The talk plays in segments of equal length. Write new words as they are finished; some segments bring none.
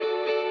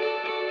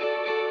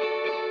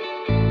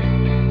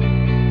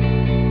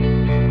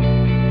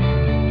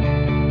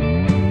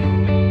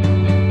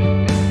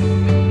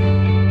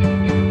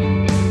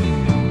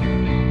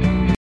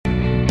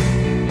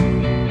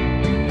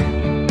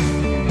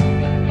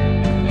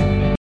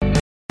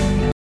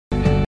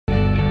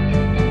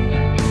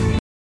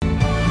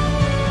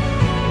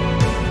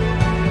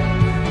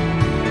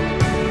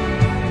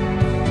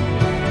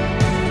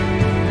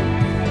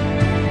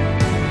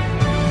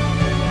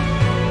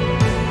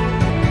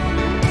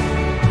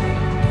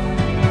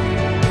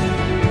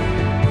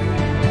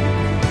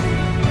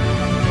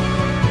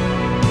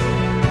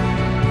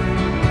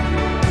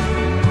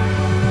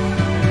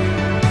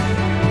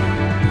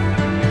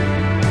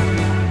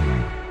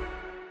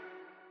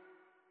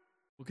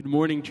Well, good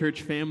morning,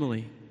 church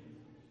family.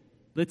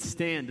 Let's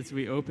stand as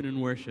we open in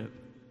worship.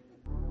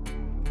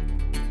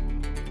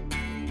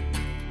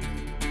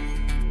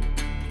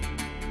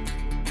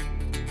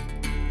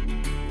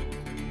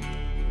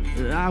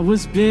 I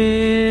was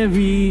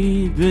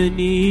buried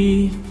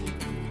beneath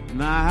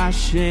my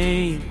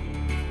shame.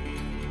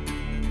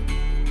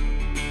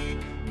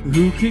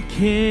 Who could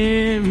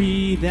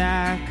carry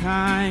that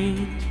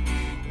kind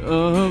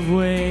of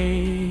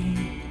weight?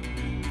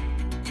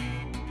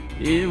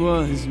 It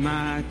was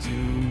my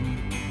tomb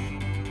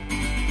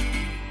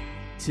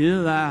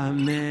till I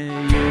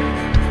met you.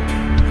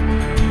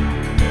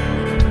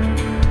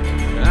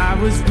 I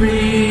was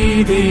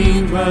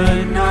breathing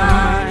but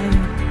not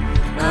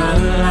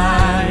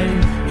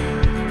alive.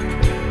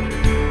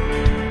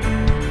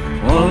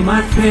 All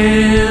my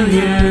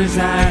failures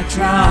I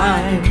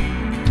tried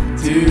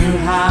to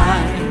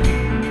hide.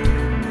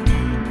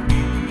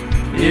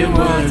 It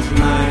was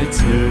my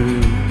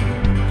tomb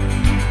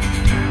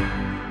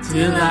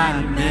till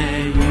I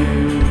met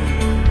you.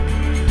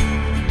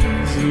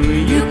 So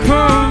you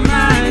called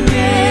my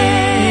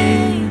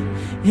name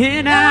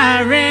and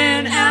I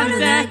ran out of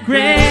that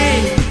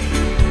grave,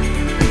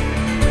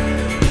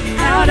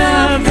 out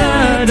of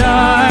the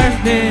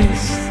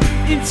darkness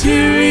into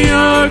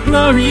your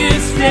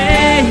glorious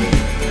day.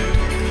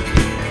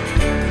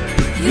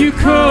 You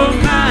called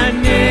my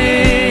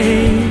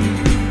name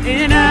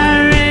and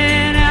I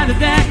ran out of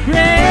that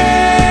grave,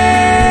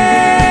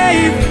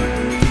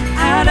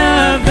 out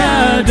of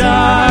the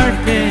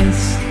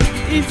darkness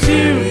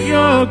into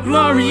your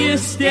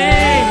glorious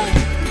day.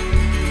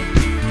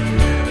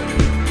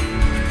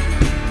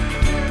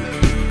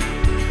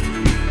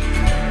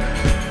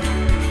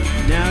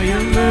 Now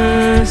your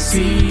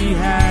mercy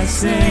has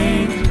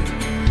saved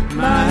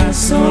my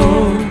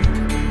soul.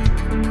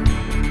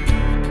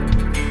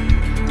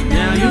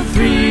 Now your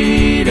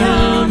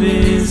freedom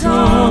is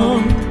all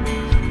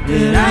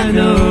that I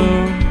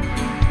know.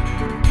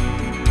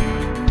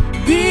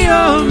 The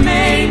old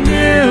made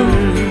new,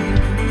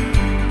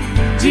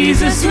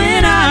 Jesus,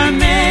 when I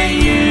met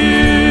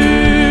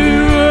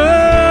you.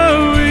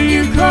 Oh,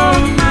 you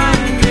called my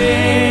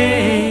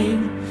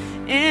name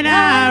and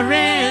I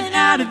ran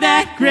out of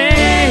that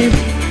grave,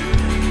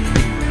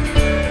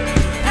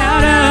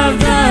 out of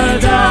the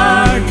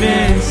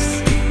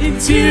darkness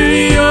into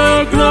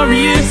your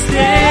glorious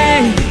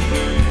day.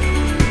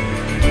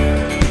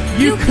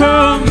 You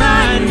called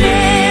my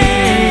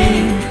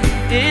name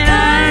and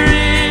I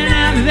ran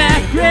out of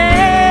that grave,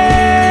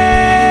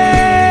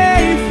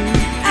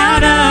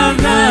 out of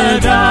the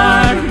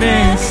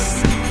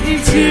darkness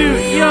into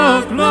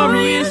your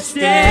glorious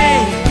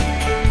day.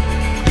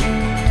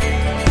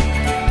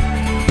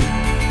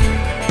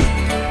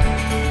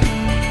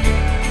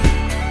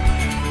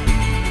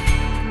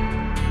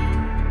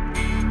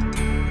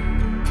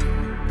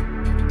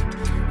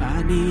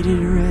 I needed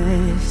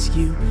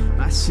rescue,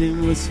 my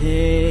sin was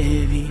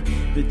heavy,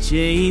 but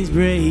chains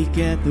break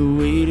at the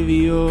weight of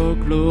your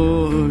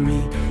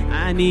glory.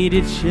 I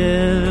needed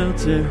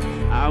shelter,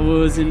 I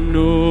was an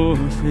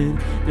orphan,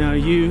 now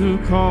you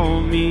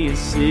call me a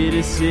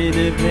citizen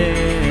of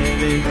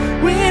heaven.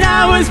 When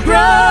I was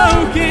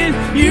broken,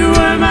 you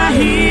were my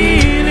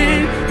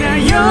healing, now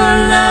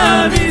your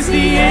love is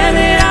the air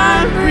that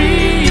I'm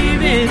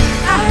breathing.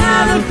 I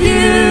have a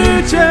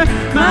future,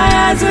 my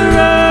eyes are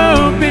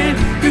open,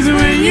 'cause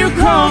when you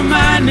call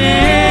my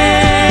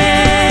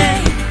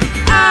name,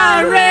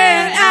 I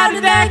ran out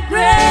of that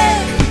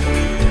grave,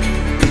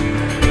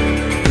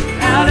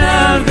 out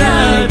of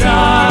the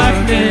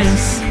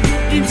darkness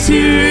into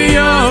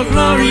your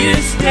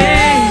glorious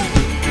day.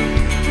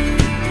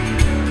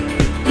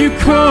 You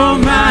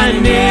called my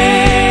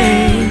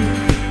name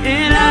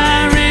and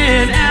I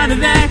ran out of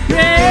that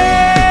grave,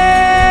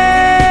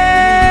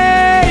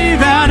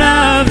 out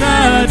of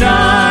the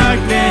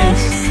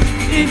darkness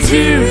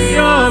into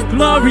your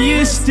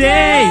glorious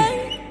day.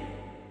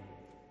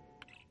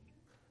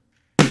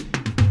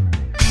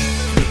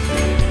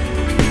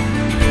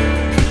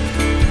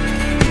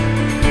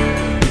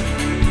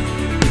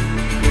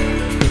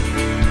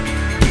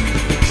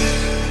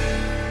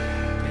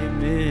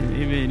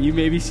 You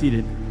may be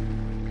seated.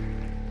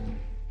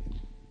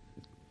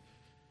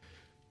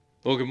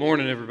 Well, good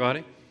morning,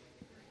 everybody.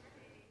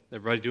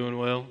 Everybody doing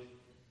well?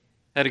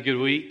 Had a good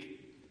week?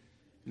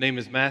 Name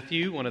is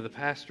Matthew, one of the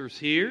pastors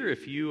here.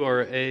 If you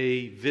are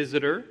a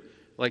visitor,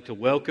 I'd like to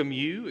welcome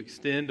you,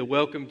 extend a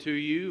welcome to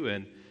you,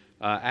 and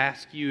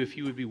ask you if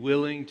you would be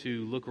willing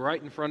to look right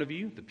in front of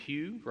you. The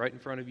pew right in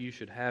front of you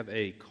should have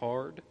a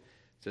card. It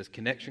says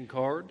connection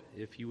card.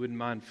 If you wouldn't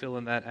mind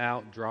filling that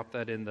out, drop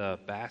that in the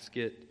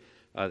basket.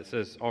 That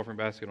says offering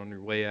basket on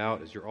your way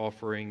out as you're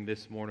offering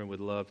this morning. Would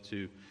love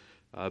to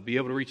be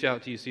able to reach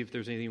out to you, see if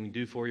there's anything we can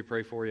do for you,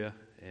 pray for you,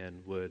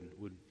 and would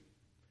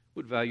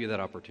value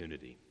that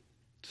opportunity.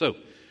 So,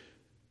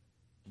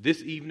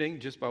 this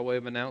evening, just by way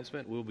of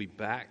announcement, we'll be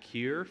back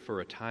here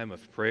for a time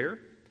of prayer,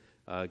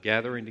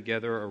 gathering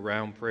together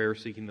around prayer,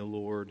 seeking the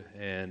Lord,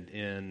 and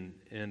in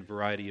a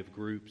variety of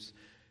groups.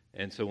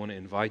 And so I want to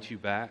invite you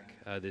back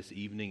this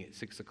evening at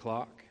 6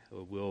 o'clock.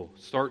 We'll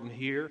start in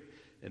here,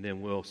 and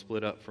then we'll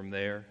split up from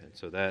there. And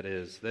so that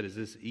is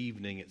this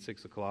evening at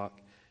 6 o'clock,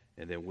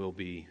 and then we'll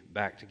be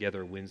back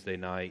together Wednesday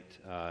night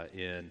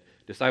in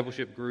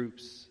discipleship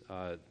groups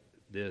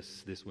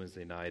this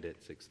Wednesday night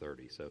at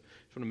 6:30. So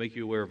just want to make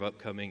you aware of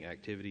upcoming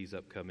activities,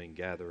 upcoming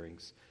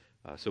gatherings.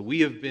 So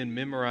we have been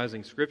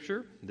memorizing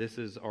Scripture. This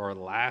is our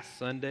last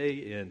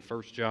Sunday in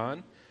 1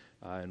 John,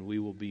 and we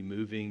will be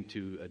moving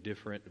to a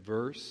different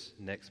verse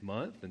next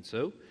month. And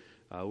so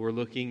we're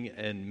looking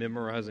and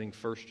memorizing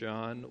 1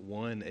 John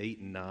 1, 8,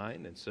 and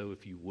 9. And so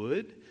if you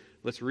would,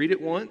 let's read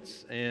it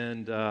once.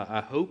 And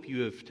I hope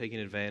you have taken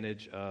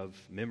advantage of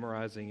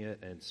memorizing it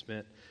and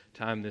spent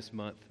time this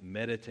month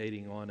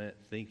meditating on it,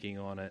 thinking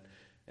on it,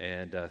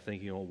 and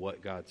thinking on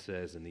what God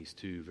says in these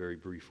two very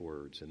brief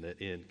words. And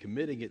that in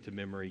committing it to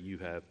memory, you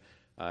have,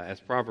 as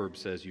Proverbs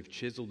says, you've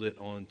chiseled it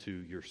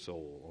onto your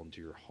soul,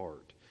 onto your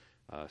heart,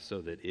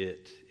 so that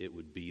it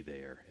would be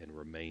there and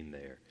remain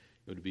there.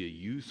 It would be a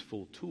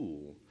useful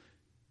tool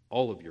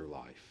all of your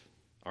life.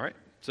 All right,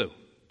 so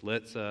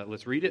let's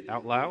read it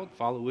out loud.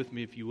 Follow with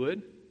me if you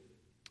would.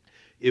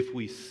 If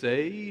we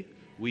say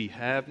we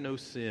have no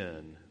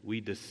sin,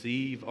 we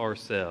deceive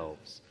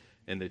ourselves,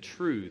 and the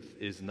truth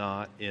is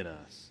not in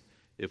us.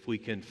 If we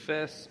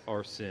confess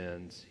our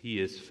sins, He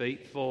is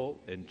faithful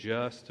and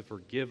just to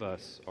forgive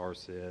us our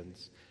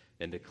sins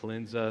and to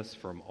cleanse us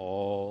from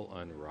all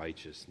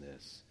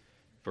unrighteousness.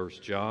 1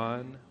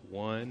 John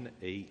 1,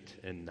 8,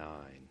 and 9.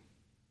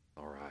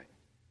 All right.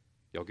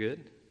 Y'all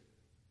good?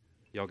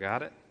 Y'all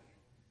got it?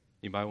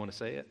 Anybody want to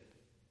say it?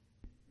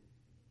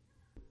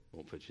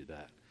 Won't put you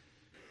that.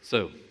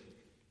 So,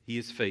 He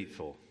is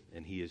faithful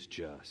and He is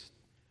just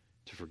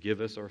to forgive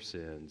us our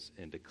sins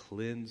and to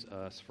cleanse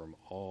us from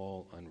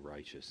all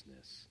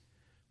unrighteousness.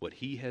 What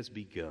He has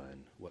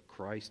begun, what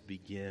Christ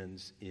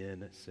begins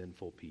in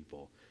sinful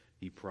people,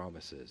 He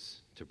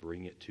promises to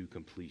bring it to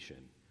completion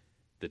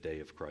the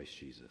day of Christ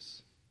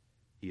Jesus.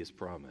 He has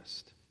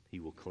promised He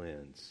will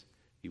cleanse,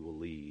 He will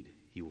lead,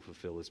 He will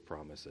fulfill His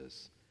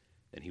promises,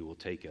 and He will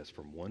take us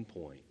from one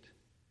point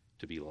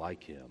to be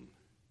like Him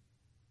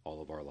all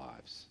of our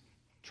lives.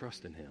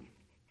 Trust in Him.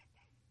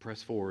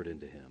 Press forward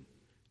into Him.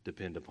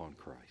 Depend upon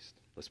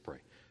Christ. Let's pray.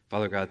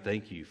 Father God,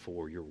 thank You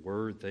for Your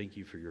word. Thank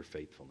You for Your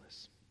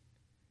faithfulness.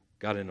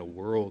 God, in a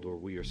world where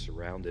we are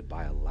surrounded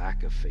by a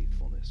lack of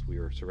faithfulness, we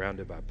are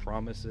surrounded by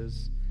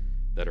promises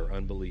that are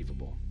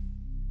unbelievable.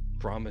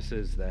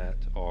 Promises that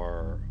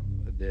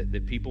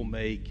people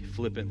make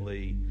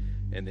flippantly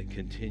and that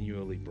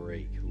continually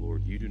break.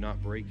 Lord, You do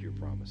not break Your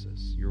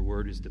promises. Your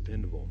word is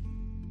dependable.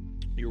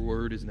 Your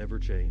word is never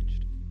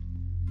changed.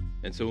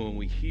 And so when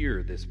we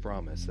hear this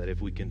promise that if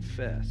we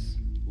confess,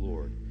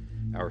 Lord,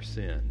 our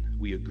sin,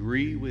 we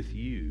agree with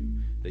You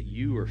that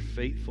You are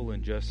faithful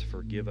and just to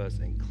forgive us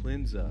and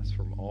cleanse us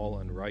from all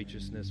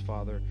unrighteousness,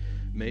 Father,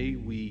 may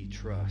we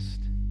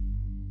trust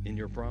in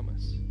Your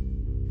promise.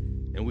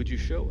 And would You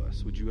show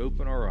us, would You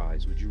open our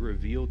eyes, would You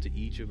reveal to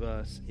each of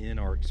us in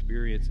our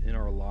experience, in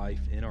our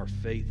life, in our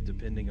faith,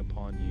 depending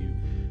upon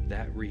You,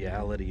 that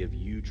reality of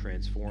You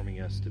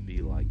transforming us to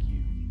be like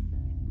You.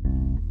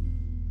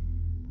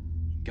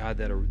 God,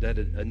 that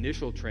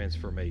initial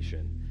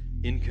transformation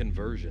in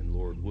conversion,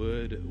 Lord,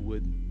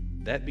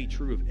 would that be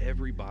true of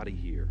everybody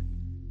here?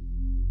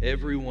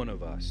 Every one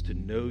of us to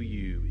know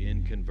You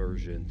in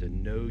conversion, to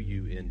know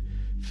You in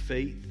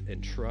faith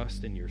and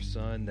trust in Your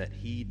Son, that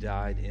He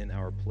died in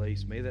our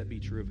place. May that be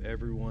true of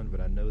everyone, but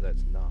I know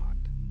that's not.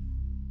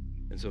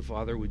 And so,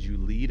 Father, would You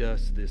lead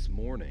us this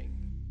morning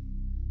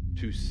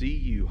to see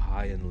You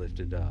high and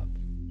lifted up,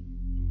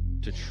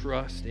 to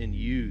trust in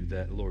You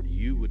that, Lord,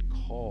 You would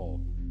call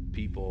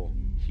people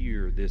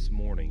here this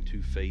morning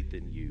to faith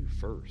in You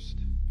first.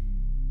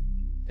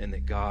 And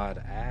that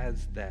God,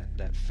 as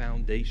that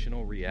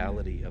foundational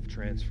reality of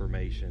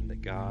transformation,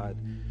 that God,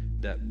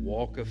 that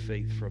walk of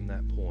faith from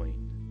that point,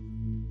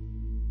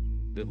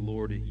 that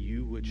Lord,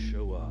 You would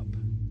show up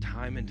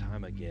time and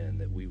time again,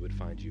 that we would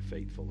find You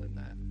faithful in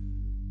that.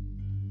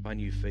 Find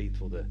You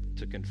faithful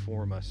to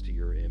conform us to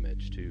Your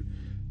image, to,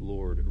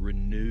 Lord,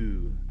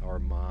 renew our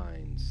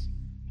minds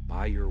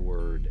by Your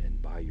word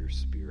and by Your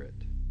Spirit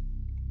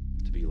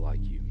to be like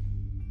You.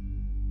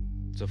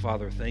 So,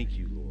 Father, thank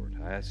You, Lord.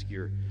 I ask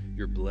Your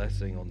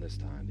blessing on this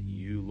time, that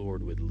You,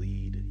 Lord, would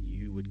lead,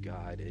 You would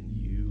guide, and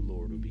You,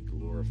 Lord, would be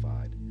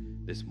glorified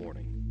this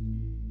morning.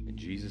 In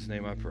Jesus'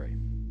 name I pray.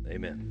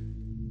 Amen.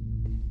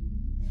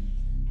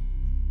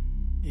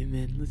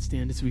 Amen. Let's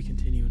stand as we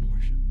continue in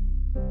worship.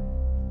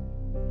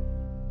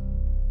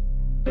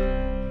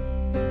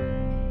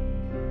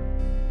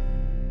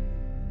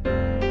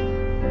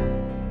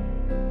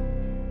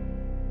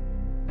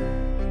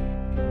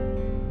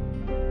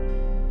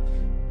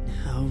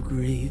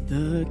 Great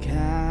the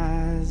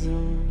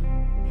chasm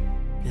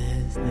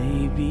that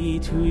lay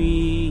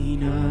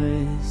between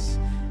us,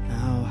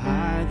 how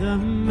high the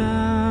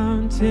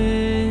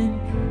mountain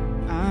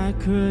I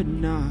could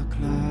not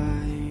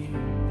climb,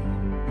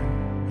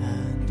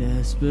 and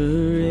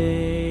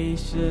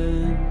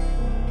desperation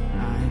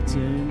I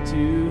turned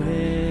to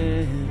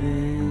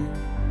heaven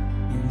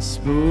and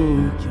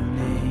spoke Your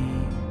name.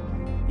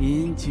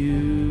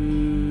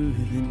 into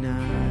the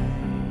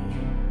night.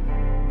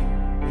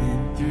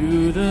 And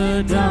through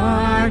the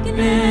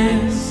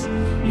darkness,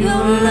 your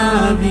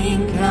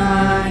loving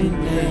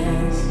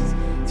kindness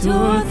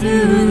tore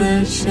through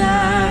the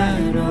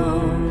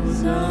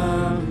shadows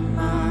of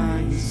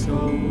my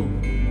soul.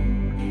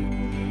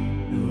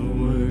 The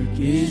work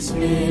is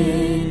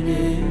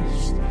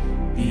finished,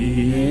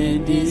 the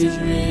end is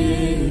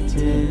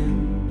written.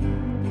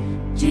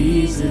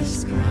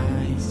 Jesus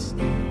Christ,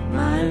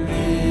 my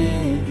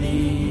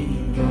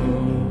living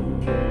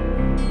hope.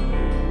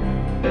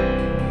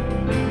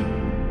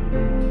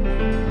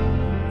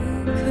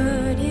 Who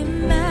could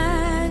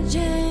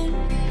imagine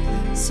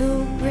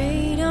so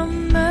great a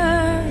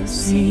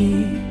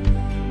mercy?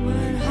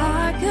 What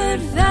heart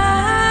could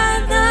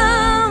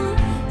fathom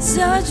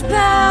such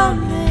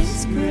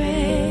boundless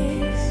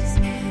grace?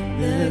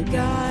 The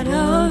God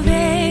of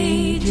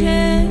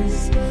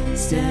ages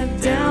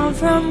stepped down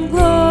from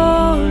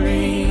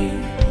glory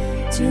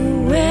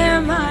to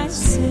wear my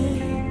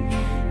sin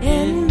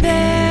and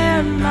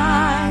bear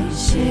my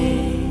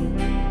shame.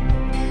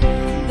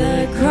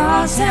 The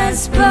cross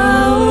has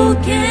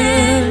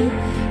spoken,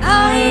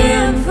 I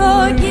am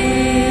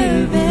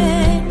forgiven.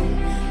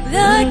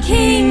 The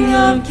King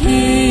of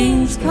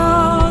Kings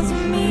calls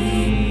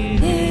me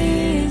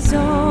his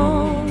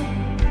own.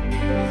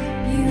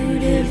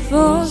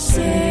 Beautiful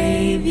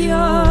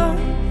Savior,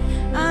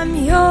 I'm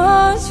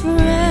yours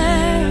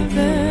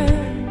forever.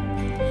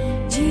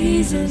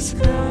 Jesus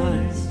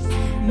Christ,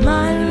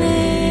 my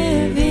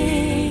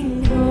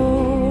living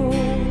hope.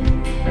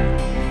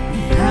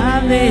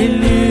 Hallelujah,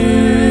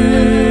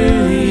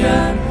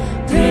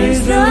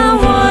 praise the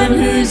one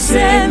who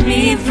set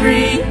me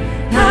free.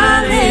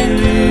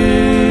 Hallelujah,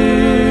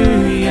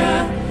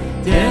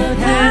 death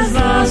has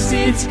lost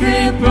its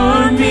grip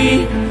on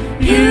me.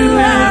 You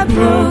have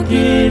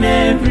broken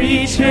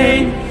every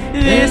chain.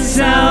 There's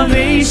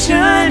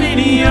salvation in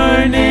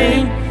your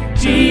name,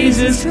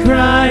 Jesus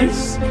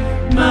Christ,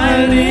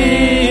 my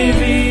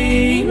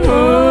living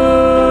hope.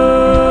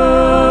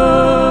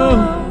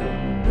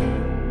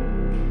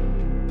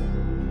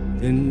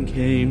 Then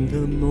came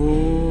the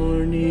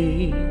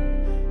morning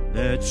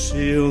that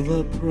sealed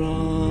the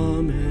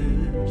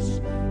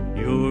promise.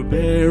 Your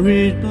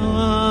buried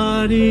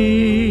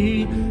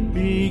body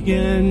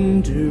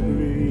began to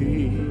breathe.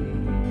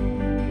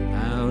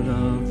 Out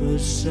of the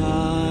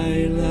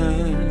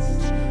silence,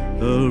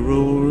 the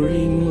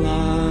roaring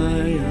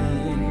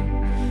lion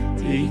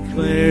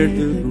declared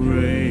the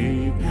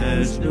grave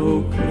has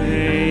no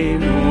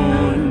claim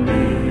on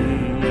me.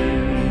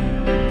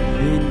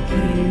 Then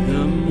came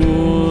the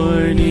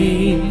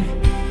morning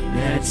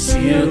that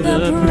sealed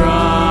the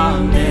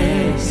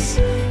promise.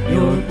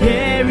 Your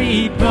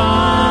buried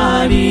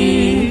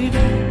body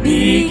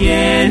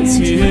began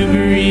to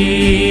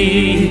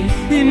breathe.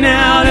 And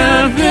out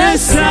of the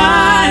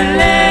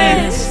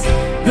silence,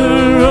 the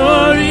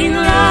roaring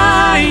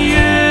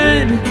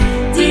lion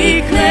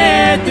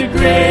declared the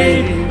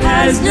grave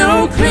has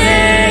no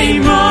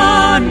claim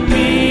on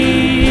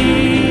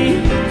me.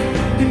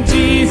 And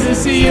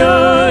Jesus,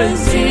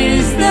 yours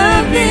is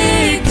the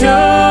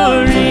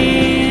victory.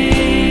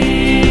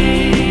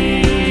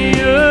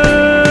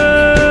 Oh,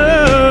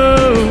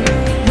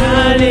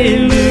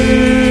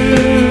 hallelujah,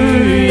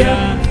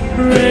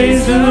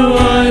 praise the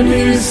one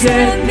who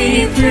set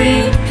me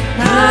free.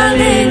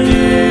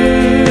 Hallelujah,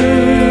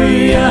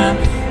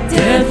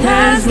 death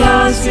has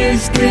lost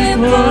its grip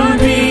on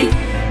me.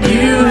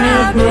 You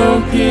have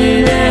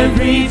broken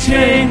every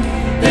chain.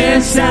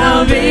 There's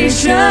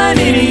salvation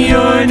in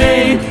your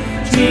name,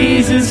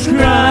 Jesus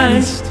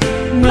Christ,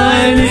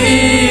 my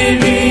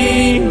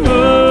living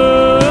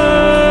hope.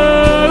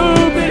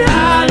 And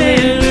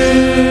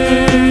hallelujah,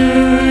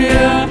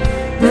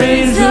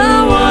 praise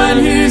the one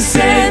who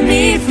set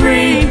me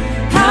free.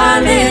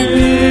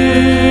 Hallelujah,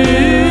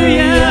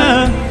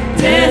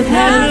 death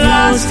has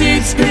lost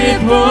its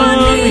grip on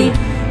me.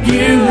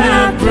 You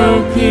have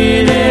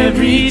broken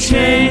every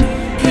chain.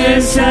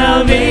 There's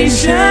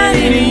salvation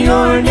in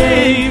your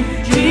name,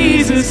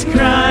 Jesus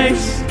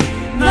Christ,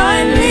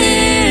 my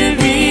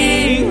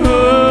living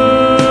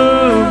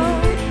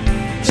hope.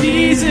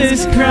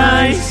 Jesus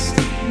Christ,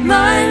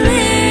 my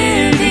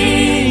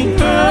living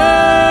hope.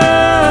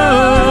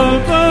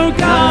 Oh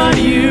God,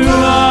 you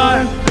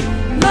are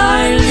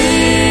my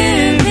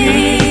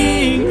living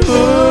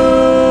hope.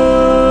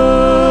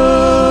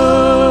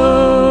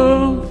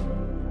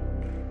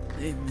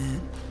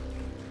 Amen.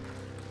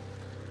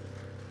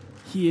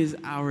 He is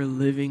our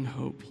living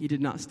hope. He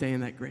did not stay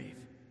in that grave.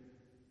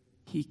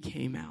 He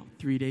came out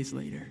 3 days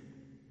later.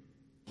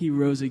 He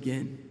rose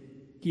again.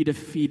 He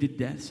defeated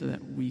death so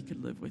that we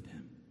could live with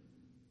him.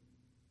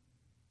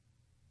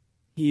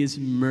 He is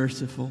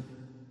merciful.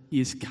 He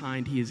is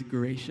kind. He is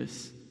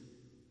gracious.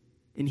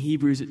 In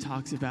Hebrews, it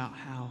talks about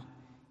how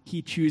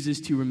he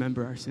chooses to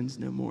remember our sins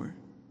no more.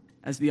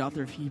 As the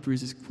author of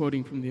Hebrews is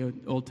quoting from the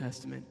Old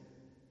Testament,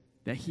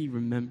 that he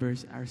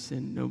remembers our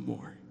sin no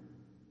more.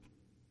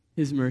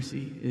 His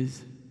mercy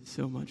is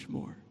so much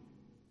more.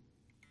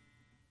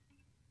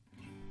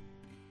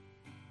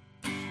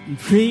 And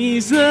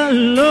praise the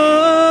Lord.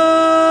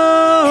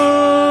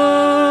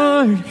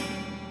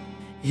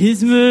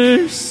 His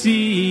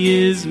mercy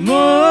is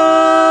more.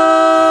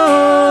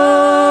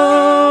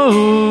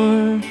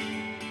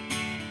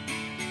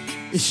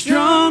 It's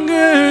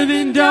stronger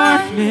than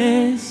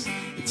darkness.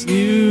 It's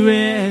new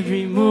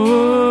every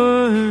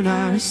morn.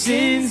 Our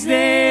sins,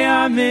 they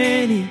are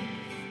many.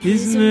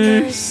 His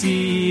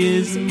mercy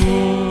is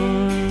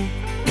more.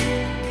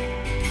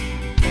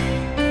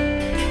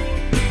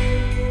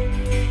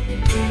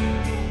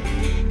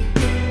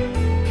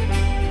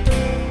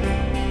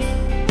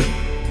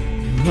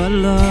 What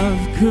love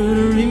could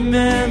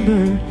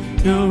remember,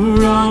 no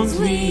wrongs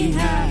we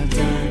have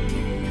done.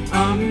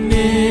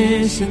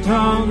 Omniscient,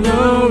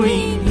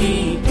 all-knowing,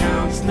 He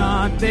counts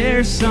not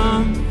their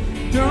sum.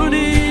 Thrown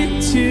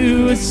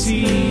into a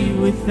sea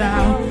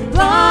without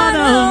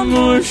bottom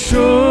or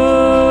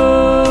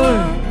shore.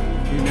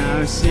 And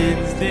our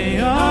sins, they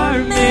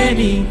are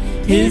many.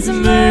 His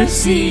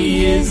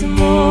mercy is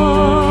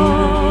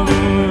more.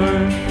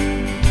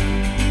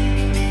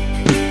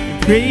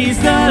 Praise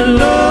the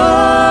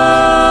Lord.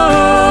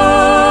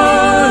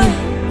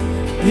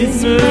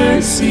 His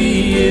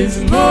mercy is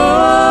more.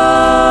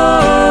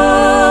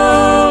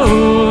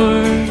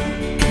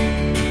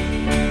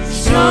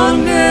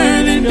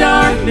 Stronger than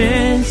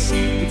darkness.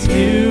 It's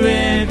new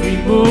every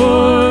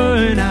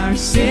morn. Our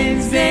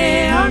sins,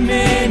 they are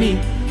many.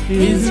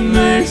 His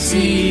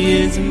mercy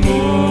is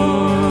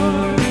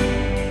more.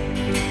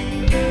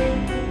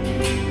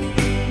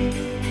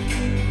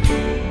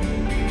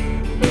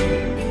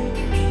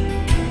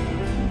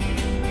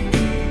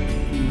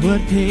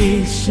 What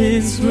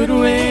patience would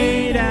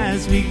wait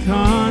as we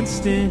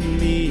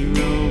constantly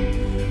roam?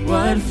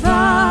 What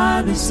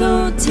Father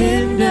so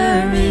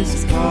tender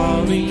is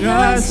calling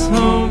us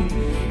home?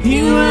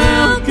 He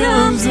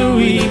welcomes the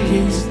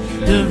weakest,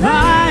 the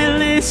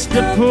vilest,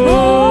 the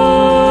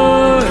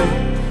poor.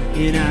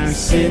 In our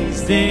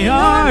sins they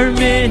are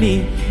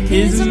many.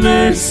 His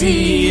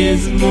mercy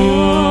is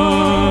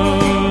more.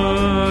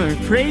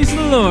 Praise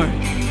the Lord.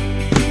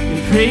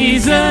 And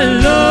praise the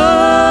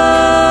Lord.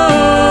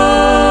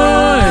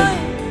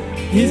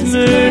 His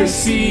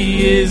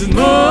mercy is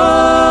more.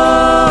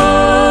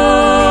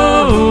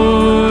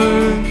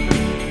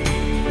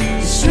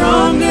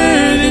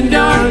 Stronger than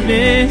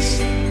darkness,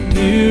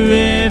 new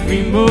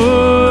every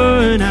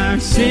morn. Our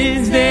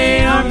sins,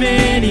 they are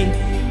many.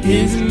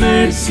 His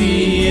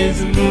mercy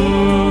is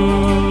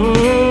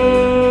more.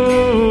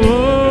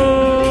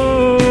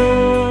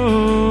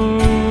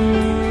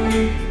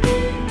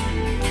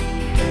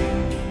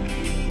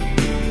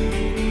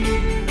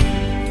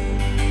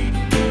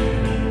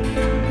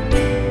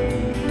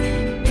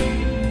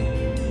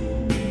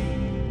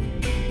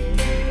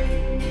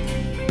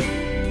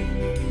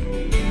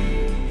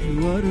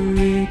 What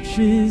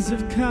riches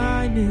of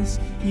kindness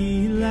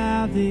He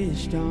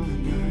lavished on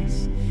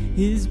us.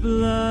 His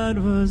blood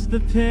was the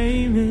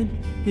payment,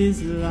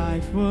 His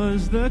life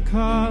was the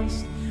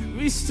cost.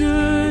 We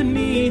stood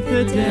 'neath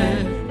the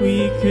debt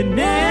we could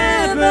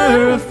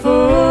never afford.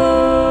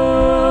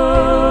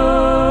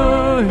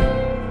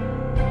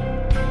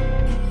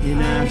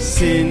 In our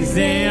sins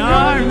they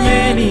are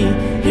many.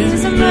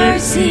 His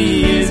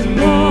mercy is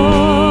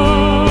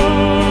more.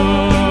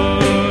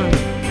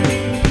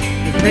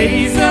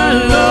 Praise the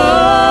Lord.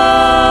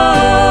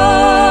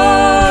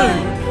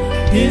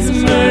 His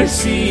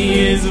mercy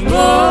is more.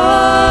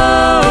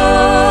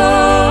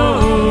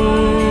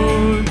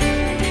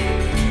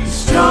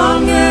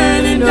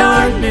 Stronger than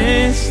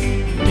darkness,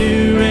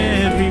 new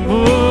every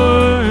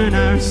morn.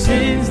 Our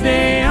sins,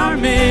 they are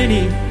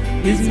many.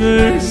 His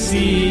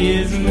mercy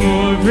is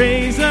more.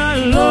 Praise the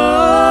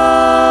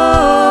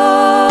Lord.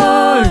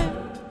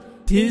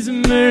 His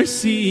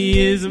mercy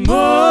is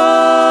more.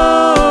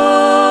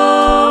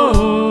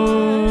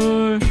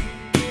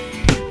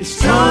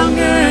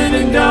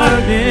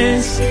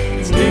 Darkness,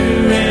 it's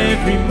new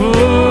every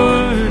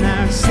morn.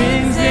 Our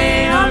sins,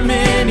 they are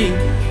many.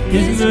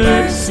 His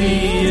mercy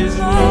is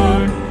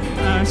more.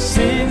 Our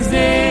sins,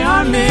 they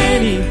are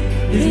many.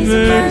 His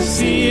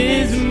mercy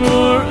is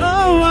more.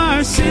 Oh,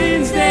 our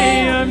sins,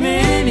 they are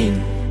many.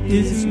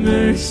 His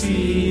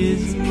mercy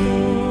is more.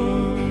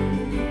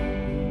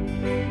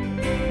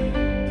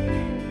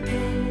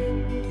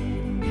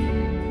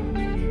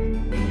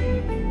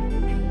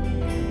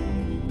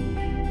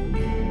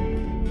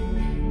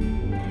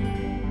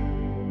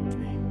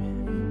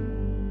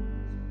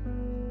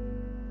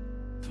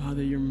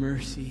 Father, your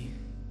mercy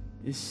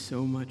is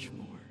so much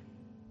more.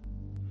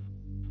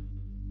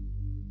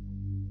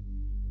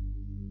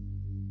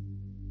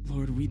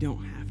 Lord, we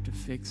don't have to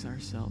fix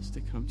ourselves to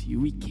come to you.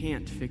 We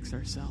can't fix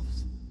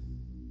ourselves.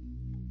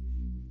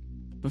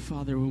 But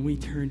Father, when we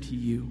turn to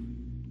you,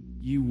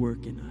 you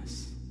work in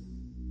us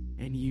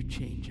and you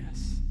change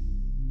us.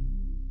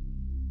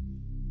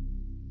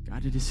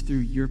 God, it is through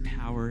your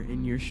power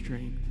and your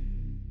strength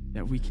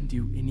that we can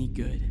do any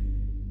good.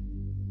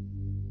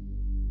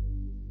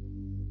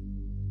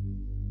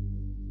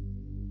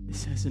 It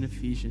says in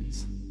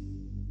Ephesians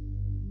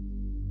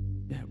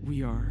that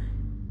we are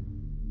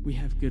we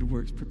have good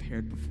works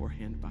prepared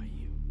beforehand by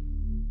you.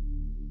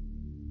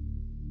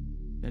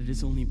 That it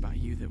is only by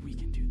you that we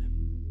can do them.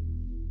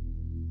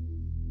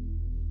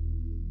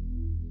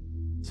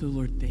 So,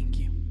 Lord, thank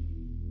you.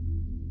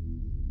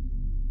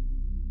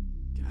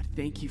 God,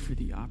 thank you for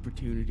the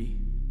opportunity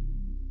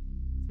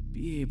to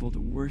be able to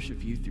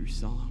worship you through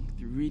song,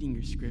 through reading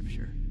your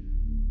scripture.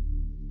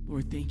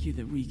 Lord, thank you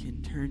that we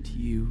can turn to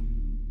you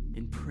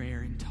in prayer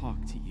and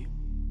talk to you,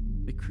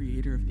 the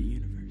creator of the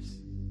universe.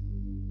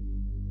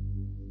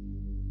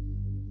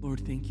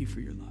 Lord, thank you for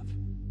your love.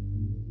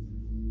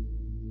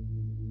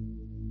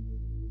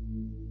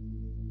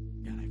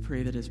 God, I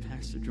pray that as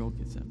Pastor Joel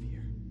gets up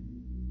here,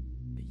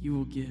 that you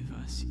will give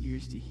us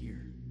ears to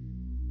hear,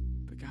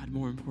 but God,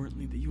 more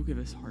importantly, that you'll give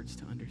us hearts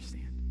to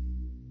understand.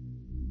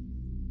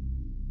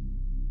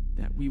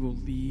 That we will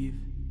leave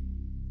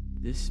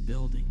this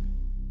building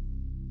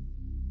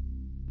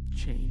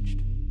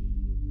changed,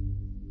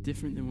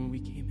 different than when we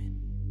came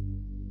in.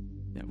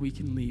 That we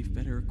can leave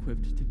better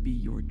equipped to be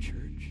your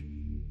church,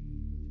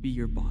 to be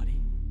your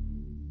body,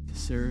 to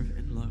serve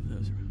and love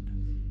those around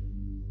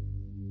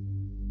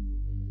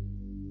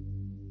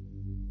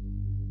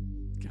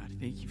us. God,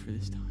 thank you for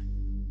this time.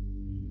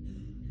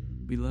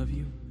 We love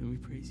you and we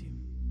praise you.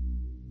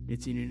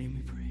 It's in your name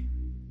we pray.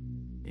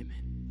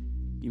 Amen.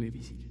 You may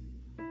be seated.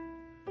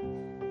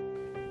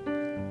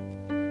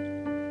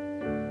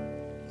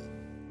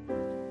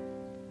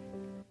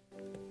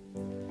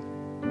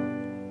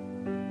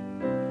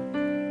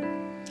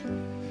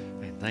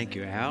 Thank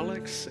you,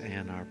 Alex,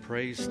 and our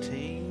praise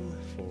team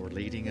for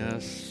leading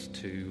us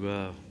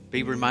to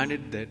be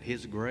reminded that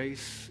His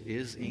grace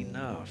is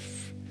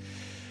enough.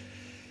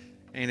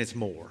 And it's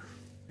more.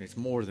 It's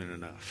more than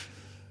enough.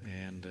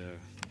 And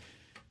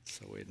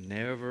so it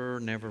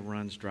never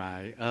runs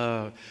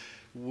dry.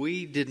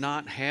 We did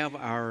not have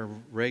our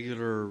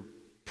regular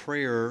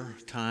prayer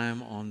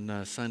time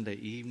on Sunday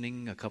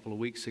evening a couple of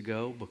weeks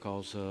ago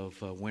because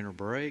of winter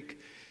break.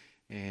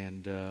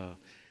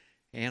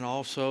 And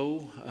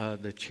also,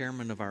 the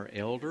chairman of our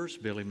elders,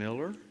 Billy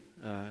Miller,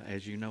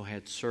 as you know,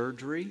 had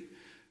surgery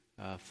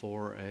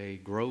for a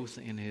growth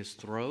in his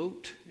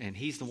throat. And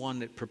he's the one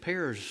that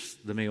prepares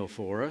the meal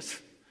for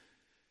us.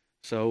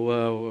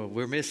 So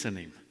we're missing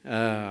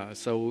him.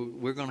 So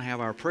we're going to have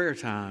our prayer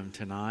time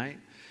tonight.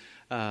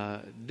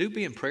 Do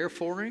be in prayer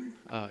for him.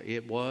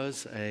 It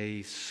was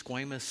a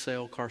squamous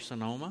cell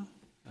carcinoma.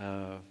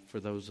 For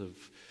those of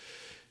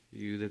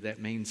you that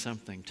means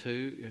something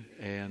to.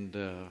 And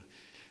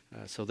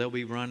so they'll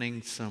be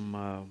running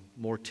some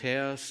more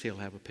tests. He'll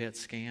have a PET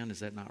scan.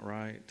 Is that not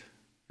right?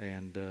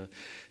 And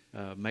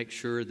make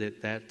sure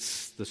that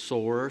that's the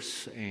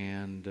source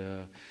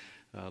and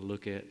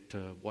look at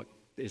what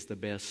is the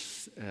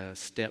best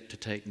step to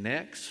take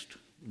next.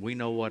 We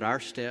know what our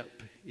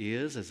step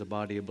is as a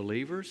body of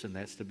believers, and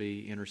that's to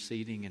be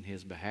interceding in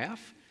his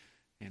behalf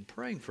and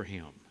praying for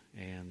him.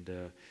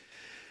 And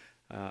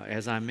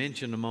as I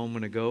mentioned a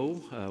moment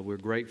ago, we're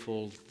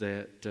grateful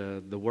that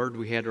the word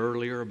we had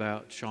earlier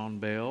about Sean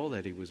Bell,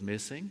 that he was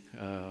missing,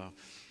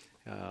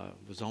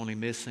 was only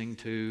missing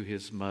to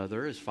his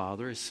mother, his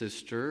father, his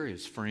sister,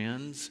 his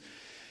friends,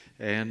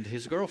 and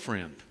his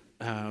girlfriend.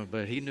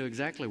 But he knew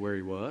exactly where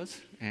he was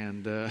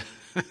and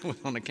was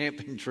on a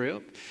camping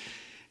trip.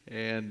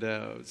 And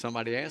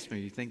somebody asked me,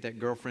 "You think that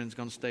girlfriend's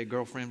going to stay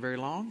girlfriend very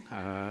long?"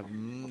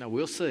 No,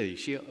 we'll see.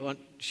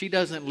 She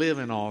doesn't live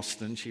in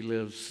Austin. She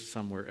lives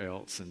somewhere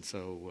else, and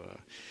so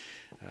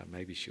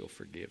maybe she'll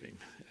forgive him.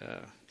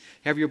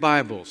 Have your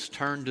Bibles.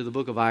 Turn to the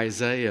book of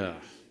Isaiah.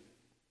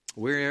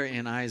 We're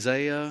in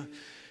Isaiah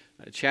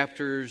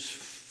chapters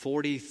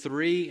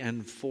 43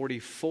 and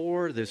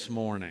 44 this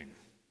morning.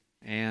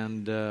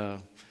 And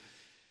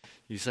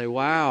you say,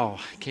 wow,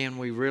 can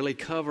we really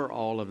cover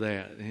all of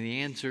that? And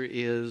the answer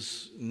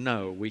is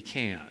no, we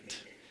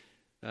can't.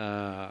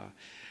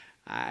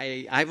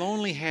 I've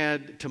only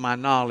had, to my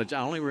knowledge,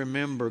 I only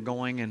remember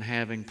going and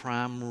having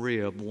prime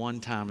rib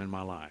one time in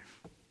my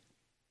life.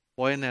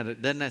 Boy,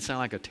 doesn't that sound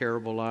like a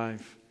terrible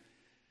life?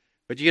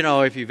 But you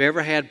know, if you've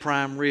ever had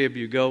prime rib,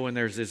 you go and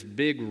there's this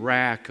big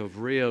rack of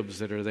ribs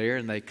that are there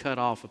and they cut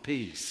off a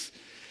piece.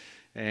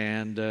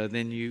 And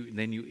then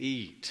you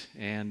eat.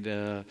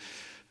 And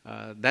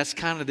that's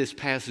kind of this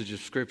passage of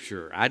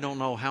Scripture. I don't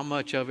know how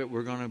much of it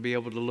we're going to be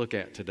able to look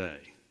at today.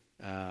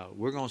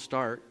 We're going to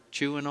start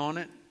chewing on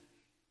it,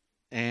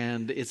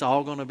 and it's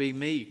all going to be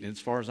meat as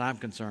far as I'm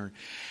concerned.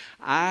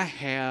 I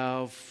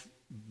have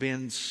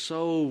been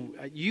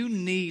you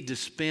need to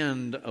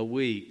spend a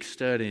week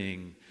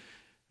studying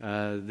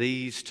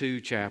these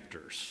two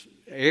chapters.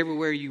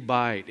 Everywhere you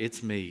bite,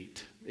 it's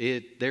meat.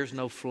 There's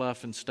no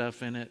fluff and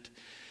stuff in it.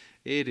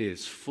 It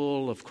is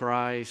full of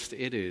Christ.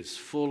 It is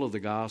full of the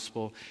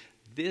gospel.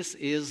 This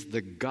is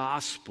the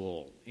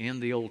gospel in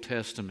the Old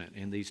Testament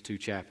in these two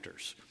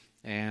chapters.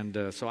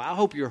 And so I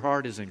hope your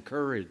heart is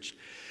encouraged.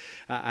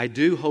 I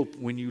do hope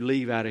when you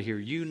leave out of here,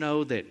 you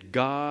know that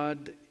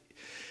God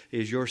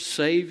is your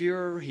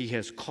Savior. He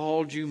has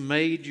called you,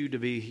 made you to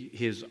be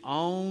His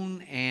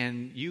own,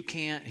 and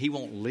He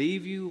won't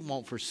leave you,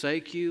 won't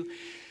forsake you.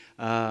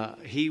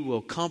 He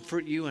will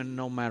comfort you, and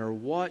no matter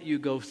what you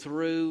go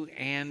through,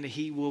 and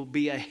He will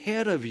be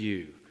ahead of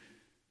you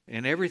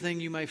in everything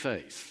you may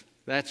face.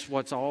 That's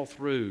what's all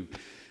through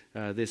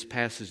this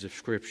passage of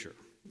Scripture.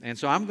 And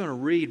so I'm going to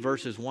read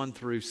verses 1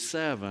 through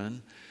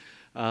 7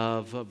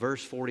 of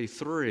verse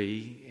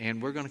 43,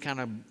 and we're going to kind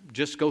of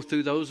just go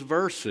through those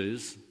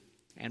verses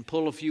and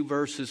pull a few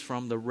verses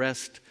from the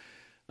rest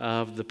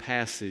of the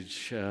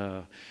passage,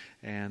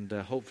 and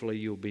hopefully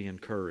you'll be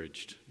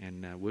encouraged,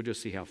 and we'll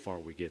just see how far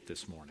we get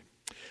this morning.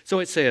 So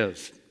it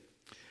says,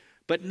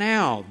 "But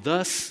now,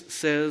 thus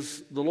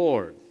says the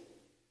Lord,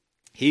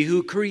 He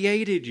who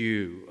created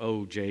you,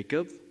 O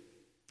Jacob,"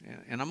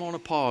 and I'm going to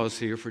pause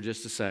here for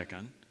just a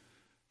second,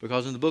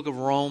 because in the book of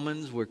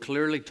Romans, we're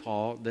clearly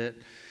taught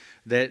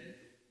that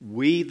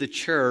we, the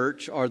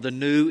church, are the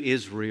new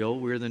Israel.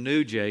 We're the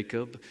new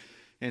Jacob.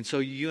 And so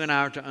you and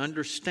I are to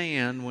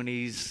understand when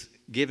he's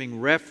giving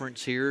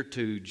reference here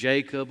to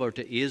Jacob or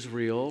to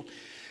Israel,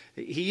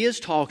 he is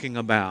talking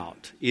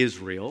about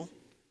Israel,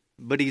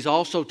 but he's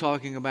also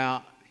talking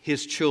about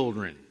his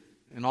children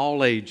in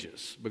all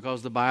ages,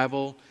 because the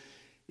Bible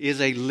is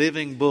a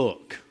living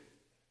book.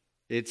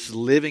 It's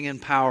living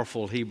and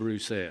powerful,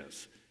 Hebrews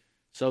says,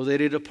 so that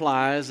it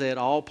applies at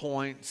all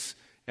points,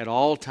 at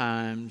all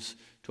times,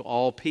 to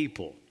all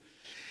people.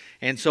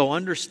 And so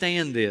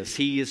understand this.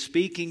 He is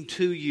speaking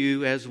to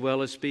you as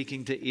well as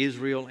speaking to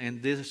Israel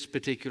in this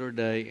particular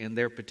day, in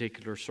their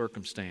particular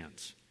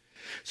circumstance.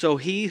 So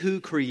He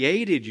who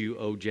created you,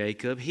 O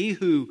Jacob, He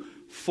who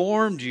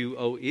formed you,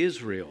 O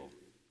Israel,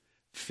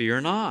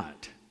 fear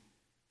not,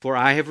 for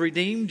I have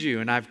redeemed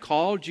you, and I've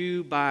called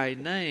you by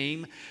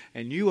name,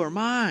 and you are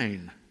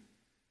mine.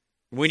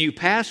 When you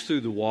pass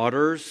through the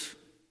waters,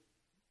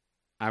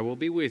 I will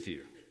be with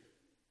you.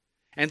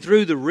 And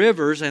through the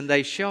rivers, and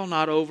they shall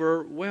not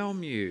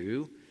overwhelm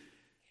you.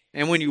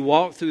 And when you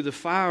walk through the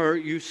fire,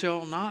 you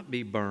shall not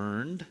be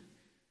burned,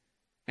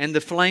 and the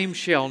flame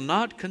shall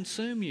not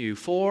consume you.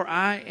 For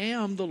I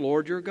am the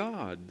Lord your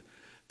God,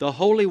 the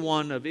Holy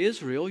One of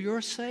Israel, your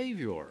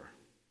Savior.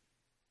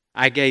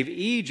 I gave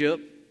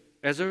Egypt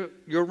as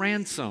your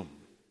ransom.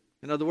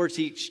 In other words,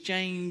 He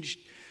exchanged,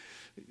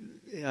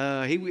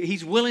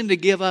 He's willing to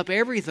give up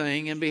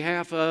everything in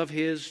behalf of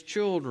His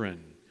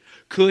children.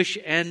 Cush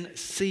and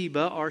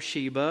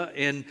Sheba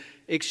in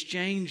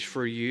exchange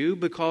for you,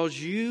 because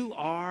you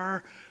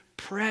are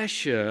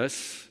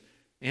precious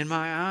in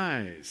my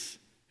eyes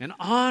and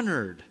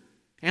honored,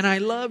 and I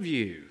love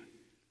you.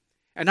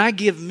 And I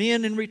give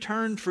men in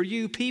return for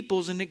you,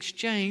 peoples in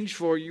exchange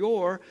for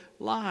your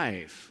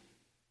life.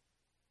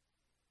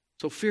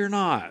 So fear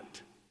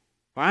not,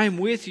 for I am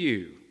with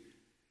you.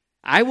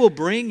 I will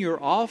bring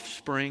your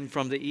offspring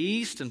from the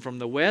east, and from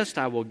the west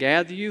I will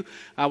gather you.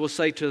 I will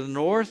say to the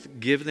north,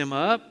 give them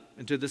up,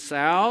 and to the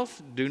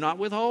south, do not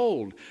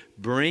withhold.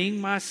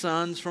 Bring my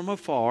sons from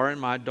afar,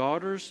 and my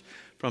daughters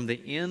from the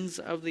ends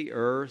of the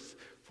earth,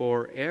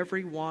 for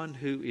everyone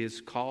who is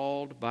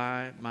called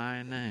by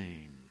my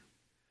name,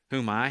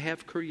 whom I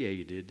have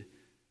created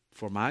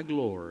for my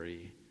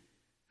glory,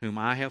 whom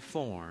I have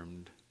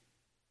formed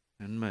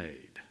and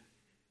made.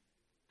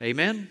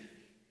 Amen?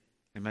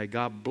 And may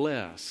God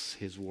bless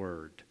His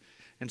word.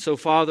 And so,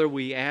 Father,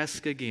 we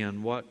ask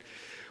again what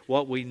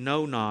we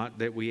know not,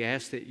 that we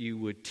ask that you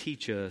would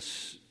teach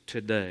us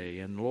today.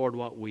 And Lord,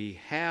 what we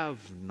have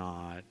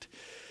not,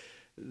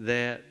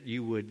 that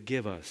you would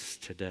give us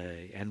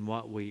today. And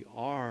what we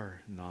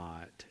are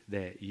not,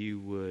 that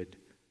you would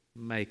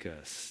make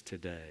us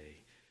today.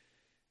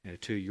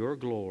 To your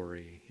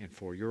glory and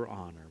for your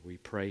honor, we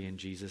pray in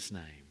Jesus'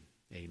 name.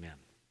 Amen.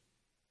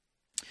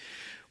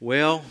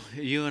 Well,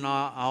 you and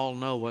I all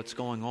know what's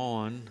going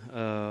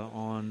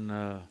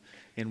on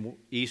in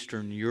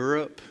Eastern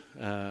Europe.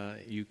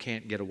 You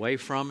can't get away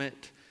from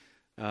it.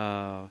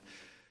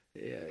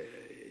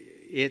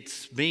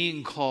 It's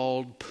being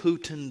called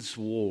Putin's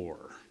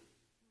war,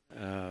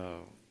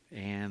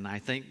 and I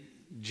think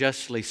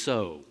justly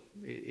so.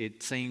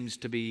 It seems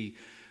to be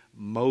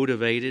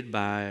motivated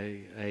by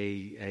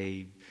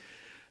a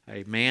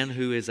man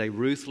who is a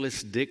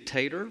ruthless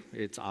dictator.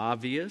 It's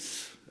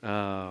obvious.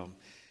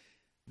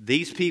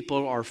 These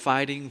people are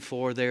fighting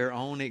for their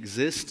own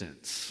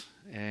existence.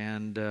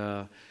 And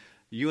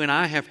you and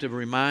I have to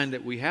remind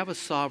that we have a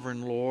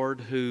sovereign Lord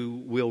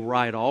who will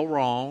right all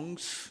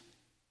wrongs.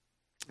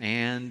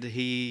 And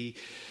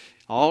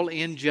all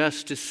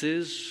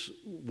injustices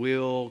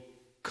will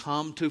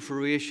come to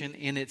fruition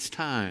in its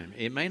time.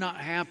 It may not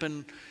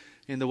happen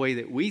in the way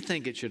that we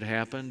think it should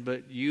happen,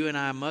 but you and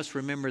I must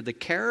remember the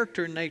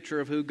character and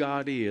nature of who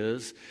God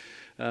is,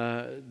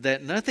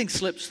 that nothing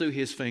slips through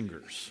His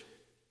fingers.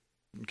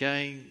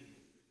 Okay?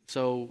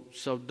 So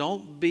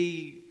don't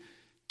be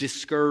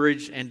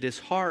discouraged and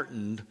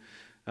disheartened,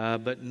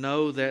 but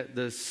know that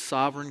the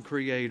sovereign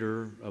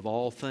creator of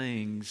all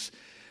things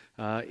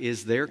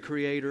is their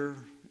creator,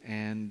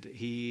 and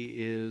He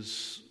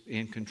is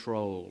in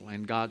control.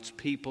 And God's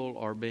people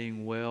are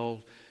being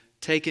well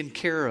taken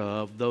care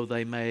of, though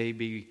they may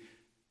be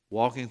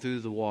walking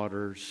through the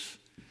waters.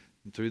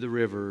 and through the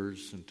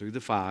rivers and through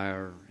the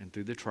fire and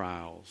through the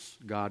trials,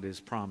 God has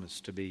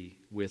promised to be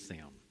with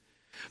them.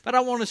 But I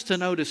want us to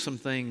notice some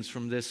things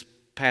from this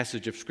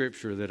passage of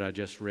Scripture that I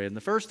just read. And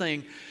the first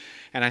thing,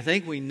 and I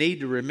think we need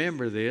to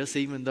remember this,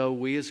 even though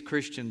we as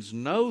Christians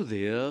know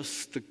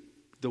this,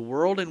 the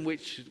world in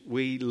which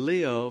we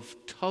live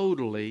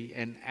totally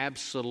and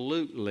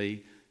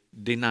absolutely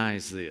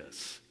denies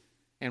this.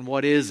 And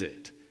what is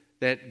it?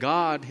 That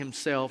God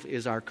Himself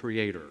is our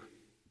Creator.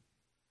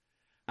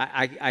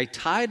 I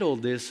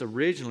titled this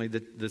originally,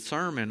 the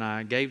sermon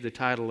I gave the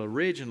title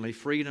originally,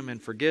 Freedom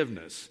and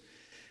Forgiveness.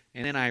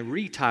 And then I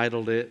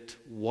retitled it,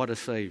 What a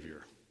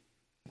Savior.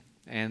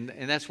 And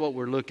that's what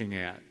we're looking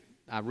at.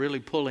 I'm really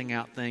pulling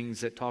out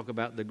things that talk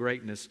about the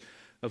greatness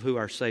of who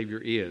our Savior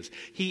is.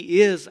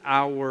 He is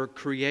our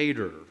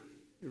Creator.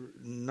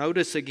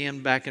 Notice again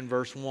back in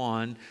verse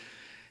 1,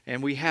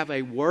 and we have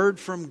a word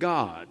from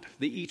God,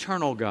 the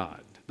eternal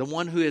God, the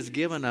one who has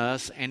given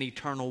us an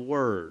eternal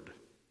word.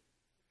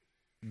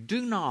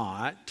 Do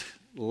not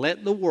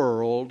let the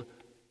world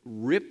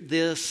rip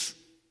this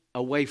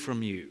away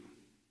from you.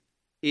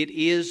 It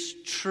is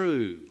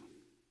true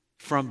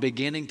from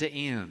beginning to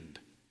end.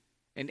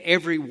 And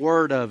every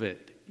word of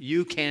it,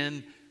 you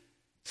can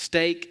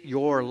stake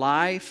your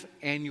life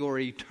and your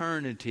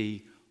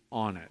eternity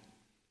on it.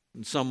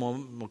 And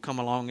someone will come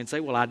along and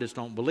say, well, I just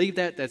don't believe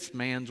that. That's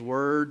man's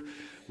word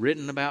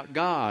written about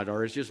God,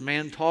 or it's just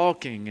man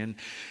talking.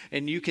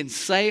 And you can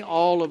say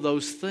all of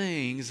those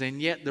things,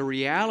 and yet the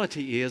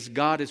reality is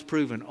God has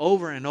proven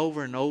over and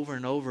over and over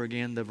and over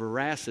again the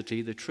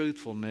veracity, the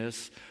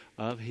truthfulness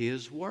of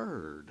His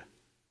word.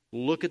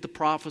 Look at the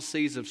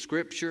prophecies of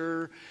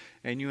Scripture,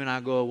 and you and I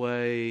go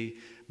away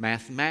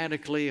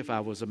mathematically. If I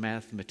was a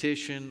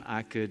mathematician,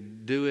 I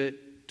could do it.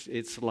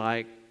 It's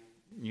like,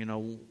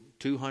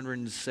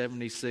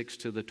 276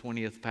 to the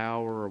 20th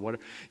power or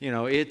whatever.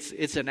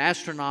 It's an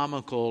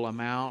astronomical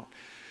amount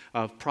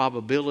of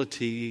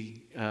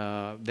probability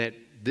that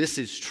this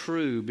is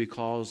true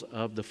because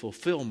of the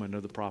fulfillment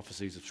of the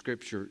prophecies of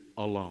Scripture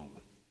alone.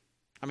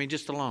 I mean,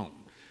 just alone.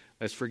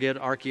 Let's forget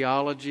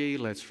archaeology.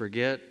 Let's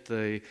forget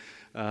the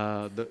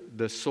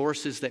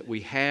sources that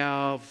we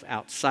have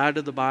outside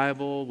of the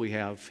Bible. We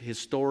have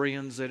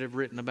historians that have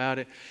written about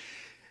it.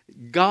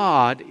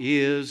 God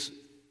is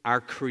our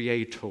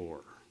Creator.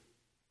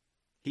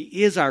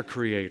 He is our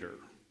Creator.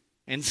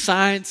 And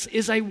science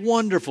is a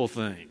wonderful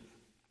thing.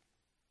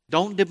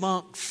 Don't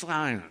debunk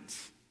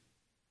science.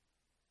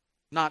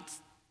 Not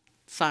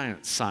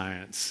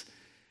science,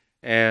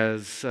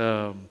 as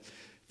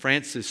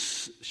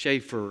Francis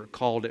Schaeffer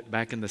called it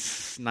back in the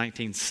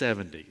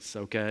 1970s,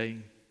 okay?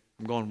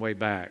 I'm going way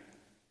back,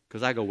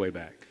 because I go way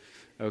back,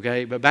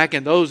 okay? But back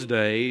in those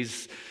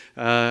days,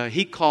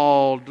 he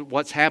called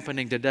what's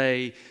happening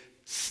today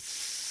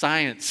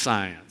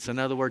science. In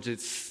other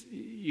words,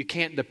 you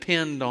can't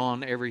depend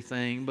on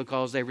everything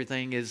because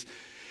everything is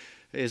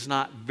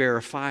not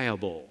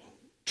verifiable.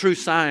 True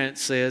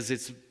science says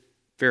it's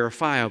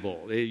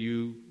verifiable.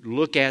 You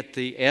look at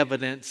the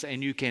evidence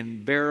and you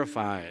can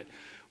verify it.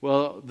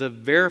 Well, the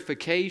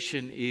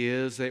verification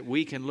is that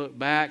we can look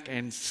back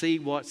and see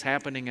what's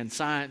happening in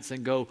science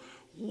and go,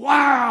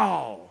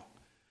 wow!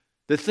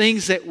 The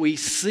things that we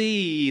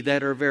see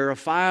that are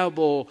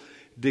verifiable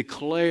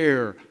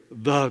declare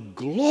the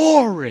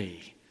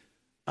glory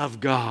of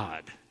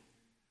God.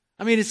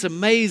 I mean, it's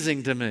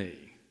amazing to me.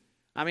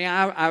 I mean,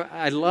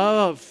 I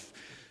love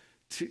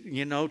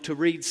to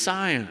read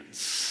science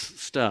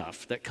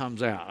stuff that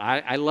comes out.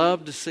 I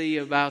love to see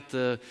about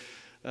the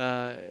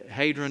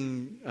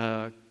Hadron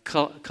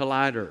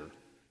Collider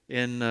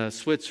in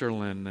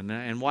Switzerland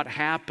and what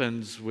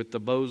happens with the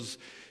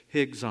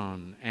Bose-Higgs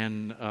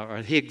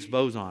or Higgs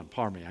boson.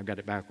 Pardon me, I got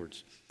it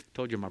backwards.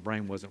 Told you my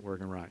brain wasn't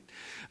working right.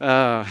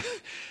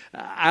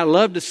 I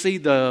love to see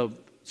the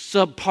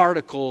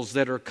subparticles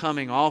that are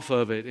coming off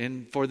of it,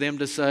 and for them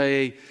to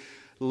say,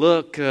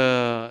 look,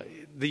 the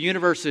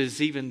universe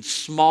is even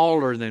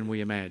smaller than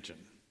we imagine.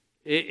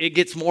 It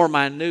gets more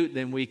minute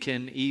than we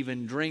can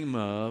even dream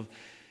of.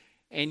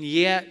 And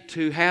yet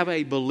to have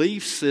a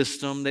belief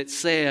system that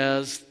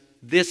says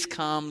this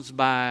comes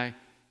by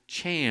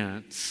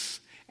chance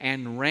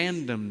and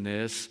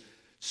randomness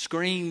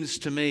screams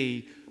to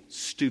me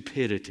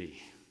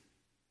stupidity.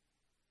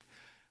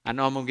 I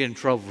know I'm going to get in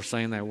trouble for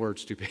saying that word,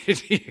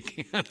 stupidity,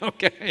 again,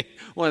 okay?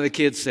 One of the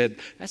kids said,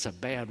 that's a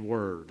bad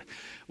word.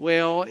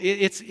 Well,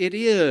 it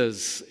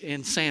is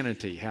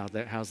insanity. How's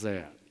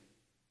that?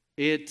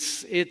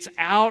 It's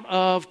out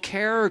of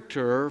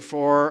character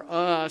for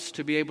us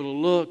to be able to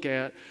look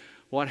at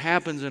what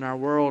happens in our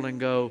world and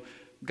go,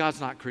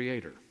 God's not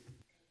creator.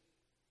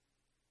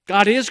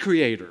 God is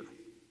creator.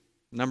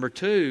 Number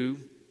two,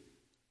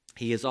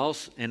 He is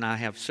also, and I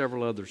have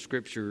several other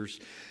scriptures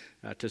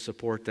to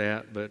support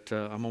that, but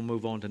I'm going to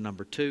move on to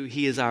number two.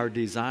 He is our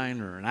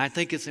designer, and I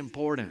think it's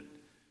important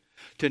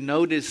to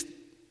notice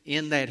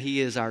in that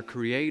He is our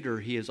creator,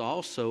 He is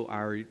also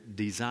our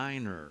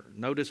designer.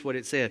 Notice what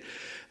it said.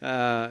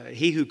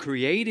 He who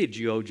created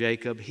you, O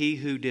Jacob, He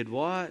who did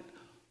what?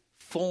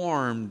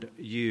 Formed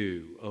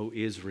you, O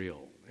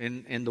Israel.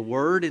 And the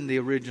word in the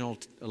original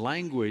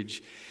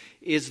language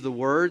is the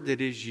word that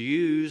is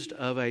used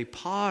of a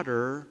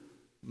potter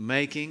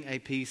making a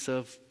piece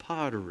of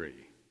pottery.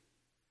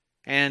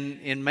 And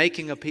in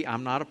making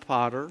I'm not a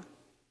potter.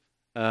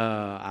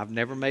 I've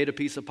never made a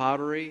piece of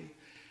pottery.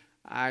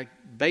 I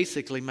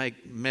basically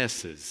make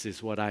messes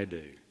is what I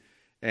do.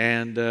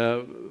 And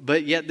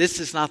but yet this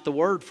is not the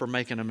word for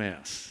making a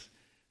mess.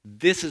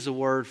 This is a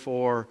word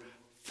for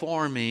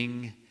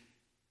forming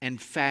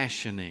and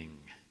fashioning.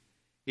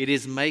 It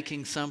is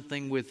making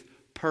something with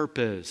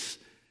purpose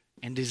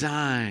and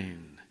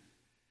design.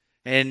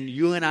 And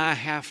you and I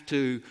have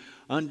to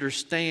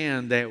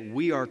understand that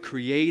we are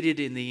created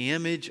in the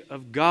image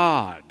of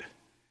God.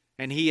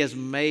 And He has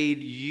made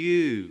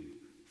you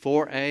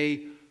for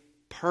a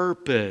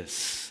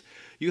purpose.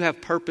 You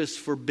have purpose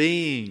for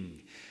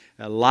being.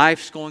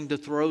 Life's going to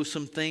throw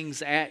some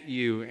things at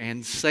you,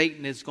 and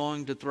Satan is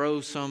going to throw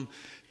some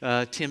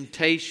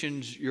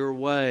temptations your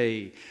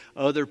way.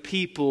 Other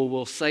people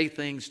will say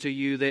things to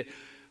you that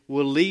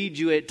will lead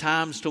you at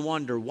times to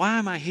wonder, why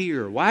am I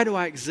here? Why do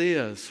I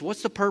exist?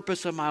 What's the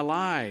purpose of my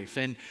life?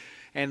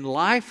 And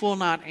life will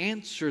not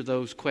answer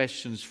those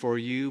questions for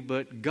you,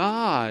 but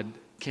God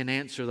can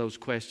answer those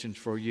questions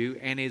for you,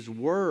 and His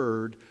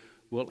Word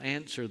will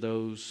answer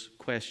those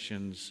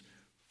questions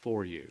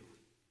for you.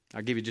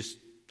 I'll give you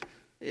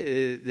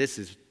this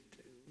is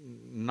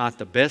not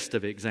the best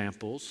of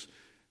examples,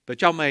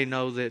 but y'all may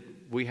know that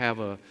we have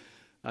a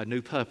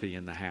new puppy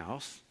in the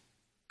house,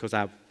 because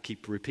I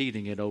keep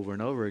repeating it over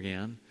and over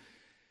again.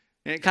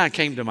 And it kind of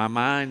came to my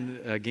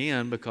mind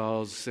again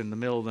because in the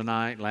middle of the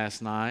night,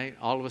 last night,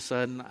 all of a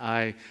sudden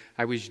I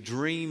was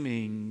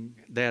dreaming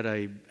that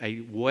a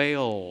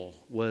whale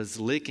was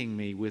licking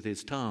me with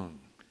his tongue,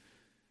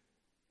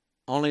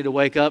 only to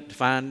wake up to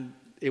find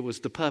it was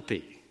the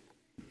puppy.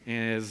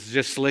 And it was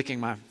just licking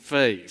my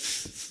face,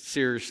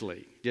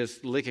 seriously,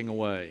 just licking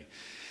away.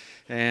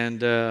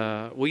 And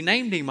we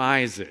named him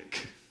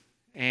Isaac.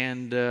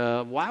 And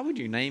why would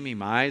you name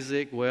him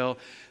Isaac? Well,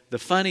 the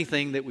funny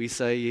thing that we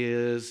say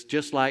is,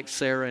 just like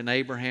Sarah and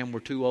Abraham were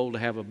too old to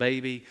have a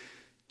baby,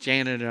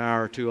 Janet and I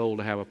are too old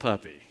to have a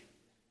puppy.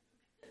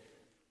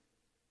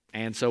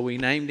 And so we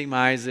named him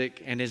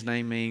Isaac, and his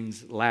name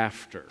means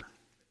laughter.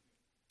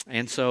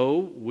 And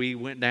so we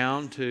went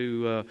down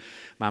to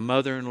my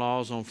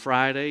mother-in-law's on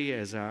Friday,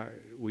 as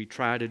we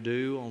try to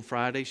do on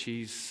Friday.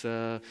 She's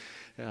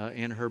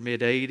in her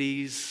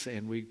mid-80s,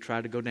 and we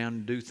try to go down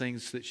and do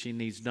things that she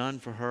needs done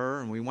for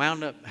her. And we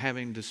wound up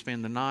having to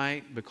spend the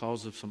night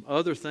because of some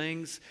other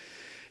things.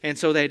 And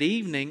so that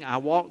evening, I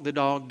walked the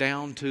dog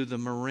down to the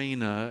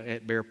marina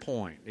at Bear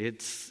Point.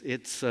 It's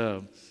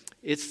the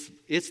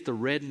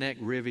Redneck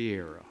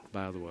Riviera,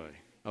 by the way,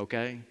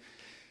 okay?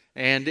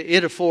 And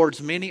it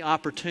affords many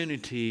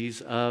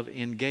opportunities of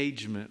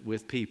engagement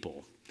with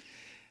people.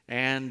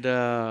 And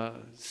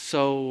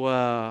so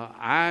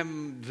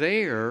I'm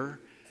there,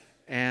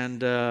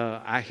 and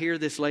I hear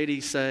this lady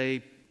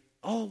say,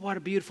 "Oh, what a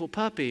beautiful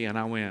puppy." And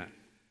I went,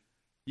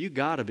 "You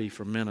got to be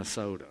from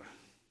Minnesota,"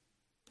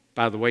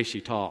 by the way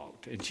she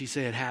talked. And she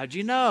said, "How'd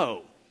you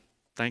know?"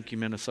 "Thank you,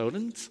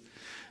 Minnesotans.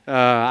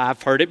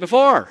 I've heard it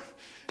before."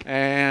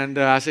 And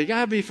I said, "You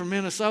got to be from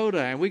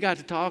Minnesota." And we got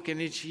to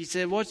talking, and she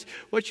said,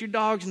 what's your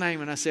dog's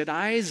name? And I said,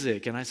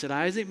 "Isaac." And I said,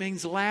 "Isaac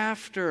means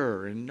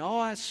laughter." And,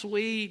 "Oh, that's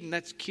sweet, and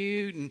that's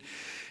cute."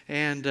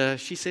 And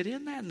she said,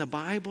 "Isn't that in the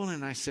Bible?"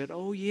 And I said,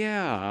 "Oh,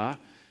 yeah."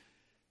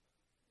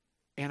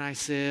 And I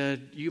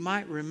said, "You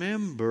might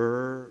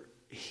remember,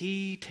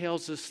 he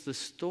tells us the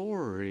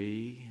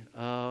story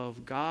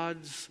of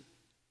God's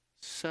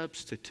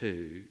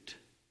substitute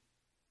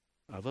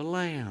of a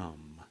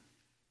lamb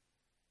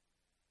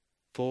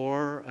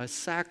for a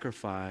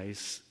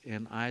sacrifice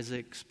in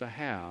Isaac's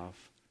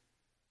behalf,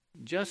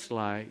 just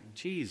like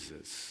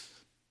Jesus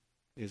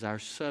is our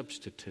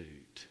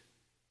substitute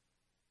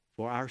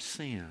for our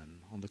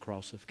sin on the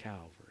cross of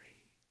Calvary.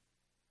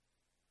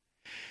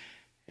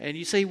 And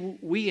you see,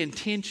 we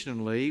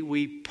intentionally,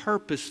 we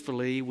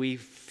purposefully, we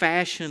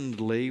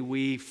fashionedly,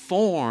 we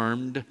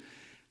formed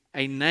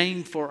a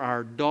name for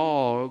our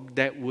dog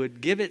that would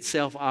give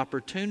itself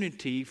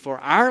opportunity for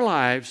our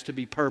lives to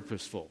be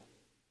purposeful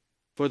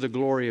for the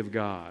glory of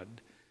God.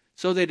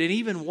 So that in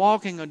even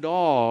walking a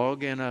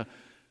dog in a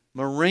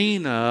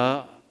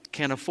marina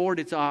can afford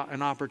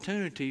an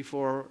opportunity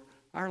for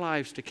our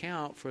lives to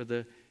count for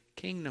the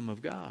kingdom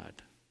of God.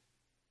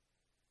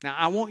 Now,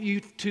 I want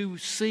you to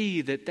see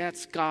that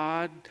that's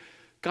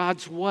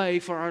God's way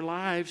for our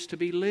lives to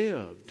be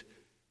lived.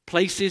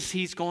 Places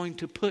He's going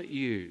to put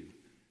you.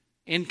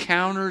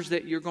 Encounters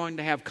that you're going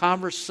to have.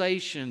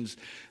 Conversations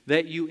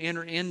that you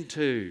enter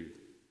into.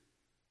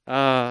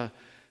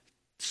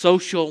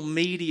 Social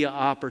media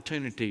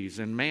opportunities.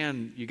 And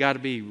man, you got to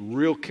be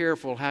real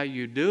careful how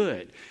you do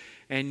it.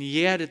 And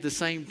yet at the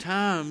same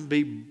time,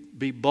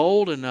 be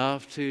bold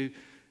enough to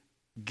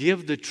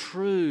give the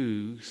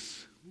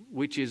truth,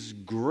 which is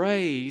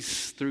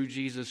grace through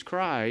Jesus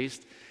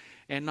Christ,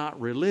 and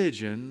not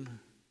religion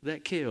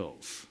that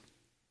kills.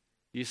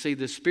 You see,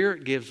 the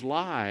Spirit gives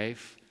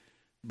life,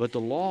 but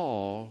the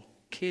law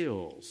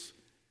kills.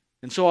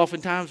 And so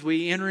oftentimes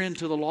we enter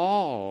into the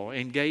law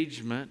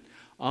engagement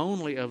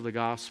only of the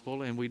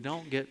gospel, and we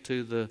don't get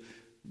to the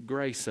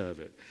grace of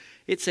it.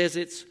 It says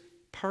it's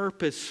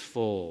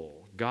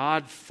purposeful.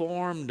 God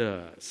formed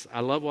us.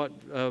 I love what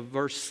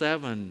verse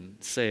 7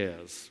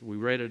 says. We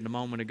read it a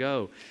moment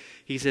ago.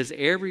 He says,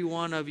 every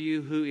one of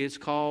you who is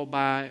called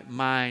by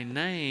my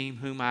name,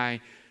 whom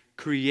I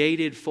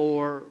created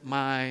for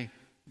my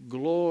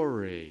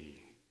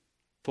glory.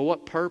 For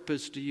what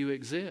purpose do you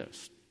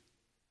exist?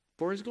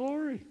 For His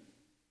glory.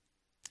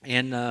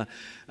 In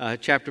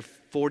chapter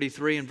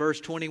 43 and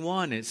verse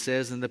 21, it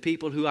says, and the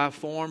people who I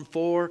formed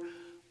for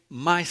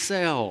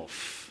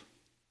myself.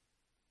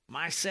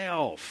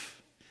 Myself.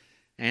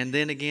 And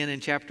then again in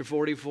chapter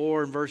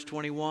 44 and verse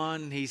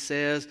 21, he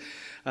says,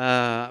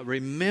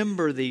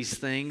 remember these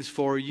things,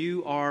 for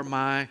you are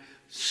my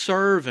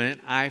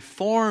servant. I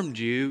formed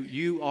you.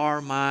 You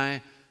are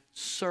my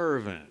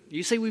servant.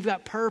 You see, we've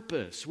got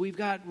purpose. We've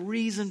got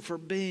reason for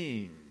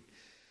being.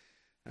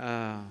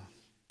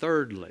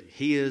 Thirdly,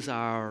 He is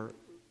our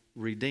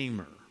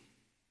Redeemer.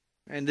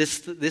 And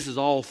this is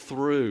all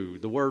through.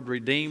 The word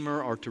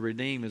Redeemer or to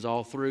redeem is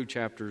all through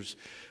chapters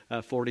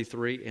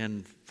 43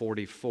 and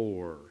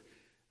 44.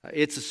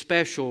 It's a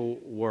special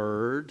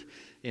word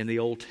in the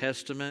Old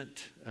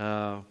Testament.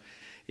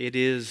 It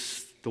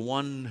is the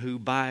one who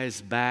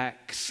buys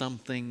back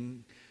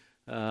something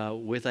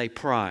with a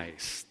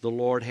price. The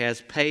Lord has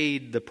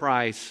paid the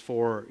price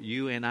for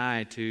you and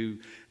I to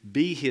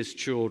be His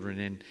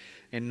children.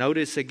 And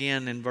notice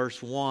again in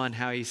verse 1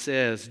 how He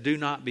says, do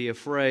not be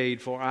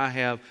afraid, for I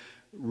have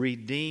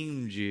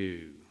redeemed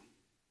you.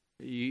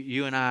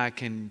 You and I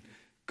can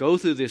go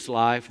through this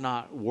life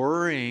not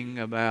worrying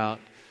about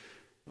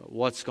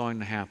what's going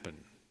to happen.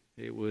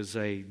 It was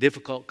a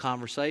difficult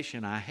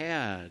conversation I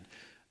had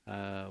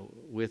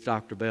with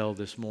Dr. Bell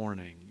this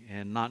morning,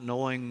 and not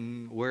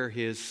knowing where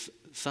his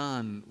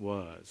son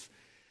was.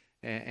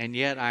 And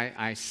yet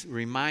I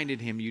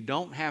reminded him, you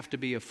don't have to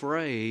be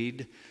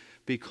afraid,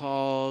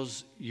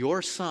 because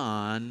your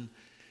son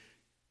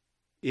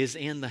is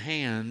in the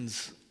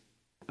hands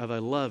of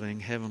a loving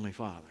Heavenly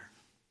Father.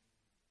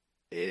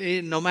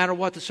 No matter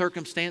what the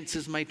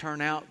circumstances may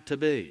turn out to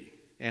be.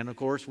 And of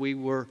course, we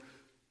were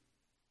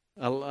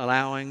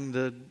allowing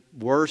the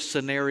worst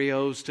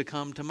scenarios to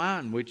come to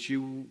mind, which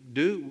you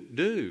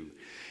do.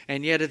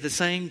 And yet at the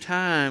same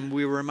time,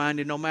 we were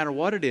reminded no matter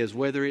what it is,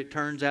 whether it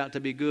turns out to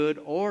be good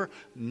or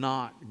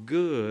not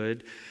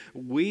good,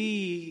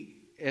 we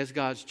as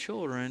God's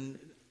children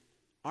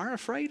aren't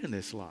afraid in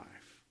this life.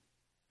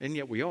 And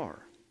yet we are.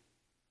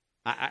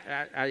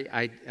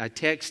 I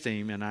texted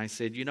him and I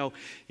said,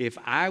 if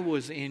I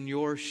was in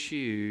your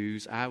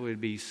shoes, I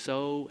would be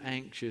so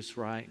anxious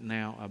right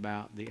now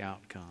about the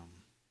outcome.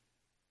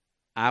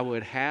 I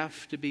would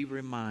have to be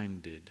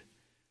reminded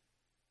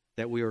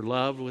that we are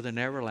loved with an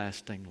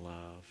everlasting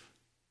love,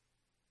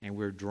 and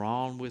we're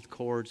drawn with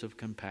cords of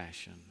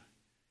compassion.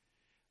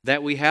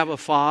 That we have a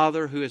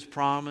Father who has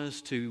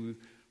promised to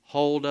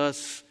hold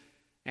us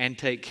and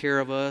take care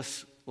of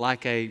us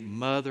like a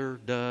mother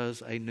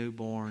does a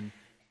newborn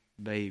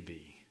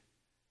baby.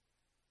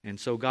 And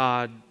so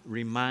God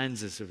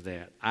reminds us of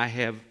that. I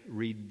have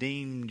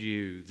redeemed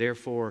you,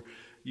 therefore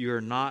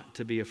you're not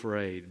to be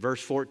afraid.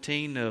 Verse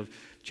 14 of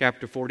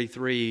chapter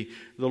 43,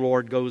 the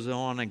Lord goes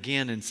on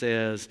again and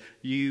says,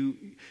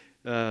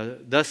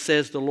 thus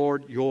says the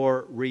Lord,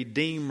 your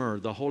Redeemer,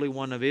 the Holy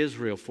One of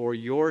Israel, for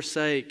your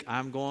sake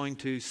I'm going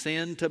to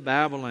send to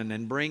Babylon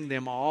and bring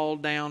them all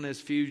down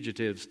as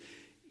fugitives,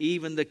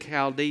 even the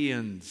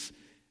Chaldeans,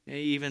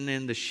 even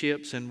in the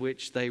ships in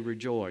which they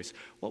rejoice.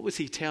 What was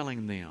He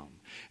telling them?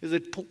 Is a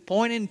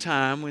point in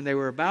time when they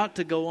were about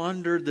to go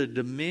under the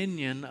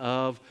dominion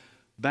of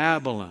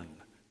Babylon,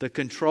 the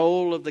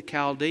control of the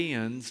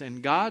Chaldeans,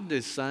 and God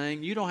is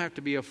saying, you don't have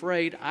to be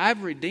afraid.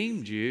 I've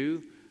redeemed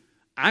you.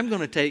 I'm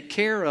going to take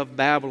care of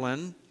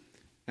Babylon,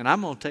 and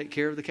I'm going to take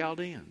care of the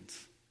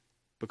Chaldeans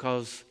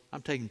because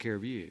I'm taking care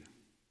of you.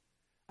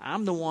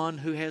 I'm the one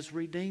who has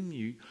redeemed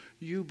you.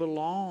 You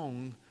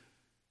belong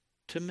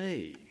to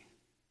me.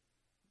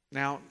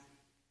 Now,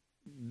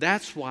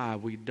 that's why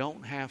we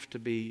don't have to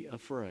be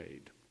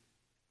afraid.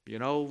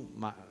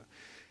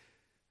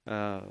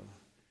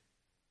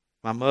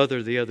 My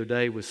mother the other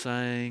day was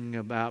saying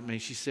about me,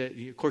 she said,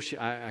 of course,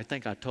 I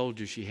think I told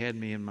you she had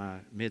me in my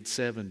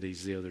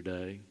mid-70s the other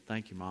day.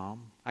 Thank you,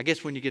 Mom. I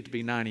guess when you get to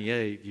be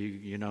 98,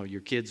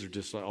 your kids are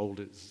just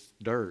old as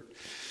dirt.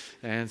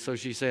 And so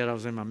she said I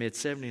was in my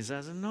mid-70s.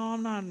 I said, no,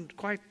 I'm not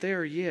quite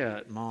there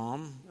yet,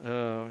 Mom.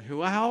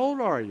 How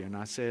old are you? And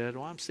I said,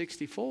 well, I'm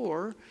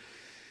 64.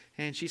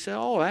 And she said,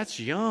 oh, that's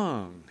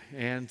young.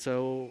 And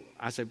so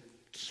I said,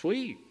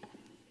 sweet.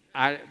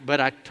 But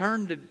I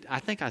turned to, I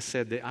think I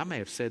said that, I may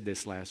have said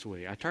this last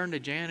week. I turned to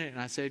Janet and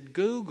I said,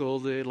 Google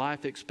the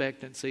life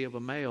expectancy of a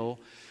male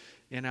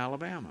in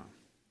Alabama.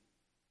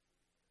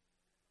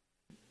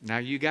 Now,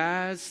 you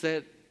guys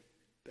that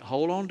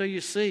hold on to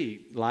your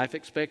seat, life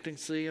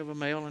expectancy of a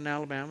male in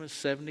Alabama is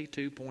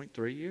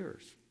 72.3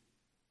 years.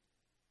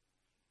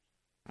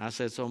 I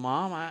said, so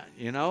Mom,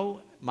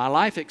 my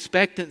life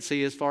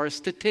expectancy as far as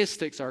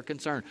statistics are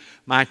concerned,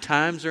 my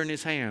times are in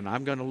His hand.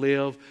 I'm going to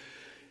live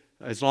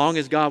as long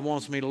as God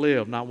wants me to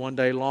live. Not one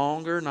day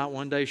longer, not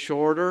one day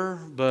shorter,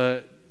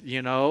 but,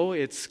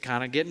 it's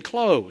kind of getting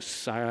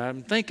close.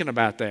 I'm thinking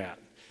about that.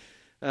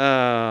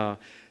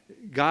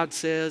 God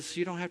says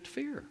you don't have to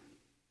fear.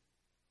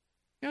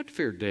 You don't have to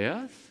fear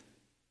death.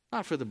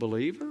 Not for the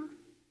believer.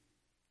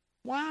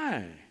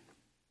 Why?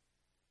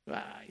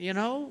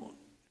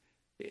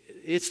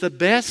 It's the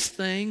best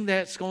thing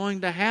that's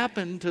going to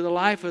happen to the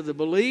life of the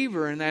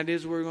believer, and that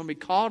is we're going to be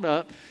caught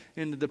up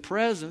into the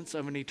presence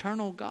of an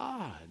eternal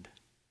God.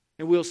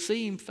 And we'll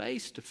see Him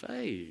face to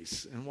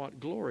face, and what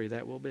glory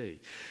that will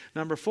be.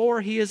 Number 4,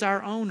 He is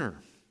our owner.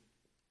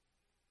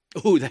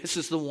 Ooh, this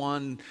is the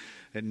one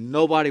that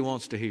nobody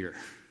wants to hear.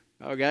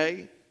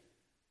 Okay?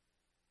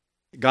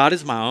 God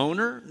is my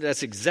owner.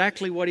 That's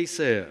exactly what He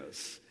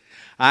says.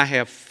 I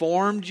have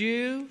formed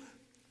you.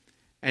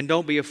 And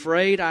don't be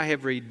afraid, I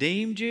have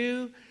redeemed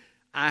you.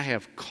 I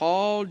have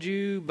called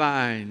you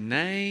by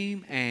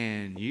name,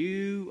 and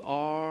you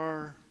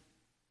are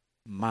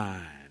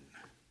mine.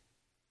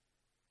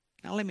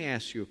 Now let me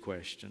ask you a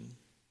question.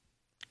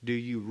 Do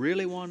you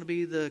really want to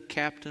be the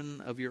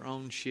captain of your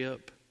own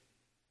ship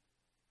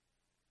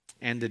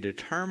and the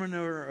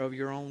determiner of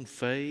your own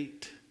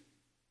fate?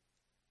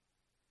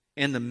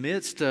 In the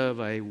midst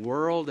of a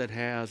world that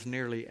has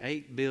nearly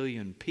 8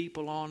 billion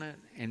people on it,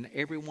 and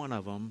every one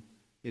of them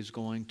is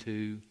going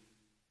to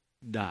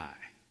die.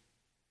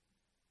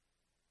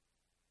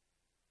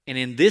 And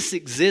in this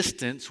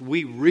existence,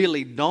 we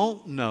really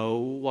don't know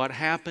what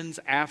happens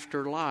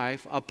after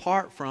life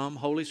apart from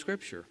Holy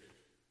Scripture.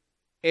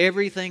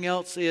 Everything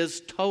else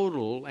is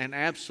total and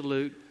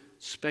absolute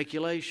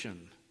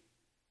speculation.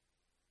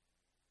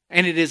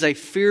 And it is a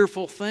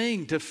fearful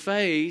thing to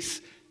face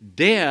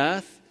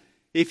death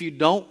if you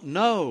don't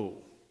know.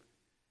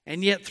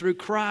 And yet through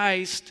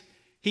Christ,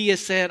 He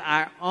has said,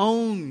 I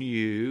own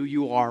you,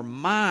 you are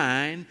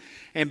mine,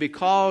 and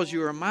because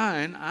you are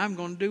mine, I'm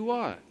going to do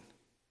what?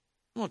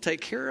 I'm going to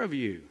take care of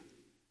you.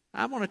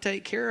 I want to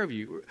take care of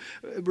you.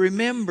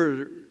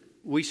 Remember,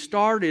 we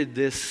started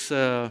this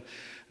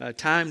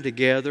time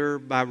together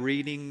by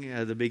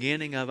reading the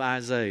beginning of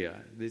Isaiah.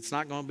 It's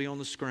not going to be on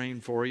the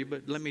screen for you,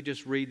 but let me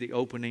just read the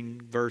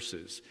opening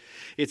verses.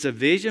 It's a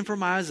vision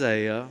from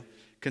Isaiah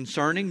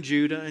concerning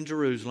Judah and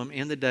Jerusalem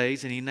in the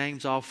days, and he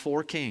names off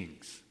 4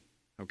 kings.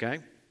 Okay?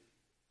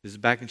 This is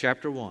back in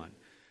chapter 1.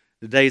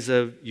 The days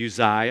of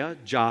Uzziah,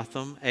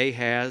 Jotham,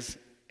 Ahaz,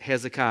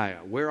 Hezekiah.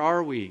 Where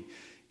are we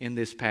in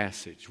this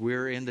passage?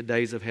 We're in the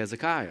days of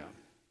Hezekiah.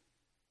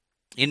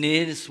 And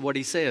it is what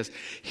he says.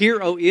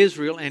 Hear, O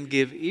Israel, and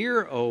give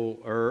ear,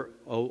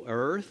 O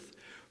earth,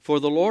 for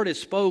the Lord has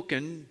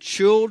spoken.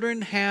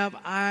 Children have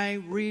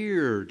I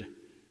reared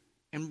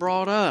and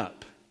brought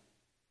up.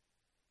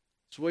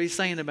 That's what he's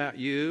saying about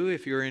you.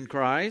 If you're in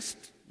Christ,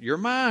 you're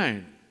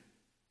mine.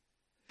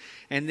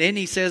 And then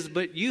he says,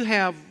 but you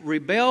have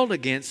rebelled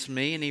against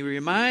me. And he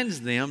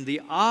reminds them,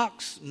 the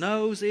ox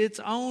knows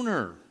its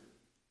owner,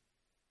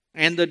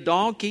 and the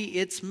donkey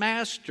its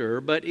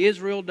master. But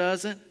Israel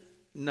doesn't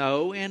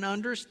know and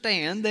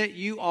understand that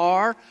you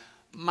are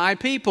my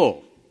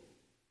people.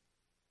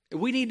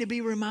 We need to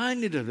be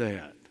reminded of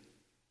that.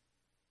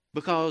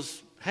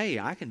 Because, hey,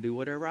 I can do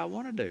whatever I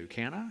want to do,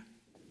 can't I?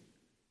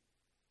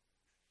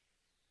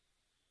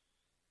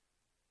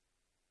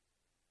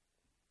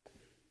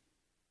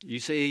 You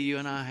see, you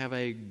and I have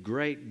a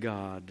great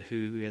God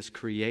who has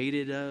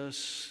created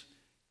us,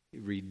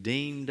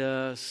 redeemed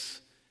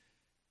us,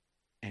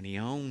 and He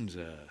owns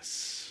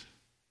us.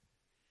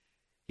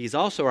 He's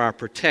also our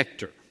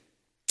protector.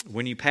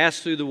 When you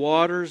pass through the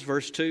waters,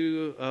 verse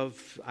 2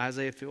 of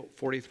Isaiah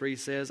 43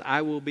 says,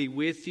 I will be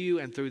with you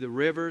and through the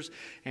rivers,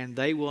 and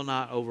they will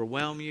not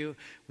overwhelm you.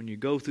 When you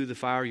go through the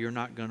fire, you're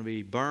not going to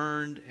be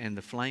burned, and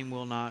the flame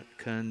will not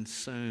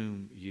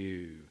consume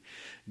you.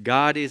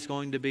 God is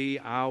going to be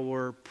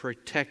our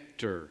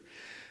protector.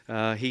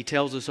 He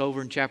tells us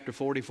over in chapter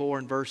 44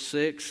 and verse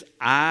 6,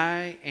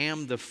 I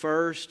am the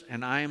first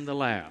and I am the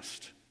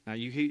last. Now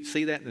you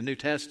see that in the New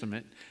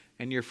Testament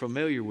and you're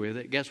familiar with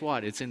it. Guess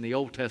what? It's in the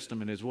Old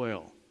Testament as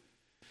well.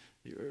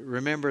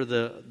 Remember,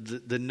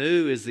 the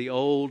new is the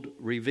old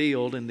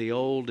revealed and the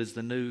old is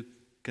the new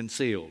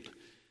concealed.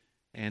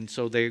 And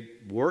so they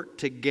work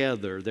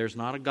together. There's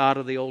not a God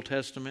of the Old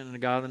Testament and a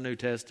God of the New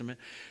Testament.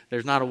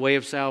 There's not a way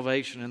of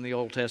salvation in the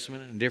Old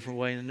Testament and a different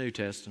way in the New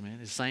Testament.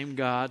 It's the same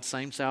God,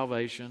 same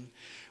salvation.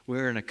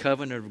 We're in a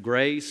covenant of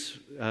grace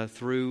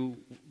through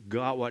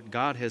God, what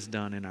God has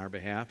done in our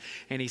behalf.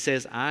 And He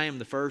says, I am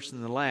the first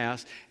and the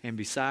last, and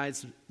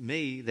besides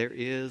me there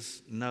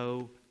is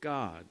no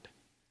God.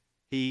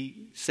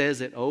 He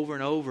says it over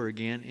and over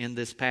again in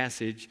this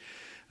passage.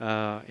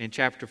 In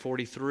chapter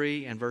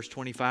 43 and verse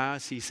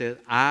 25, He said,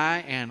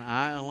 I and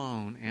I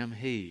alone am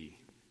He.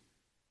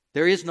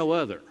 There is no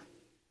other.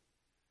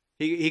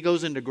 He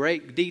goes into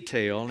great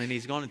detail, and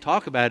he's going to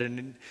talk about it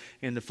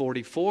in the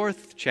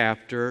 44th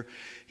chapter.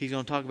 He's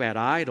going to talk about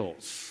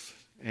idols.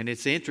 And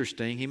it's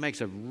interesting. He makes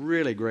a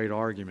really great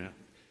argument.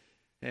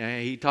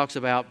 He talks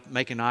about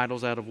making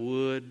idols out of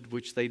wood,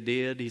 which they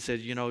did. He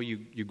said,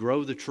 you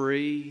grow the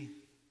tree.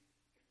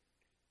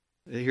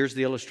 Here's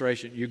the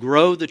illustration. You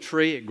grow the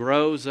tree, it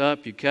grows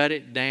up, you cut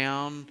it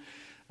down,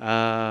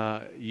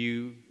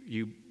 you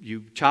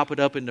chop it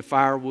up into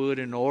firewood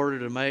in order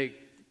to make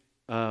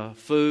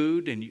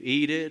food, and you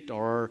eat it,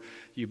 or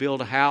you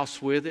build a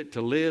house with it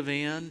to live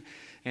in.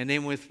 And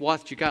then with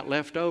what you got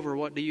left over,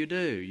 what do?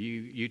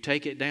 You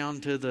take it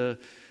down to the...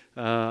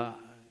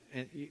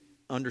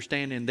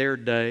 understand in their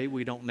day,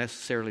 we don't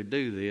necessarily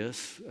do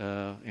this.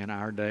 In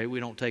our day, we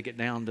don't take it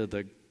down to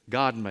the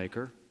God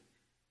maker.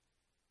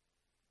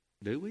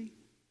 Do we?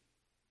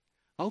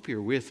 I hope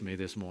you're with me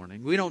this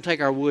morning. We don't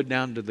take our wood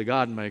down to the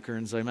God maker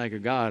and say, make a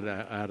God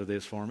out of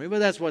this for me. But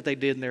that's what they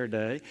did in their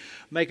day.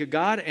 Make a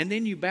God, and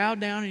then you bow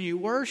down and you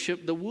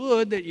worship the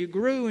wood that you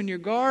grew in your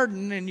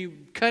garden, and you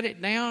cut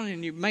it down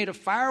and you made a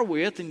fire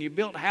with, and you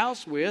built a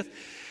house with.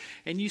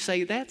 And you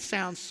say, that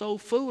sounds so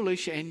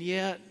foolish, and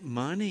yet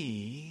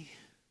money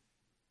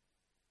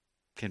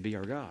can be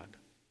our God.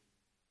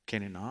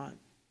 Can it not?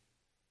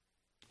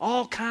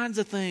 All kinds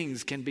of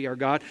things can be our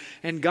God.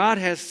 And God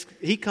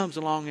He comes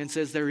along and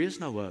says, there is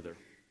no other.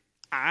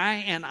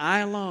 I and I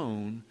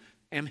alone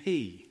am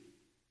He.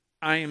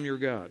 I am your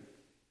God.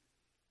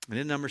 And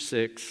then number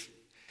 6,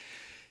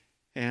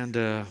 and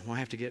we'll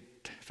have to get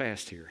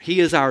fast here. He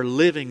is our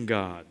living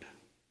God.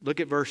 Look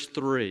at verse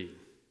 3.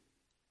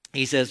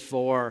 He says,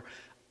 for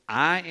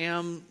I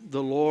am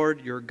the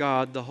Lord your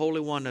God, the Holy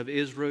One of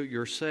Israel,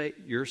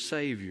 your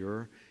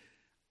Savior.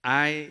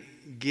 I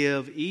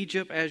give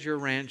Egypt as your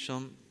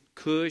ransom,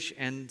 Cush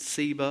and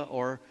Seba,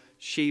 or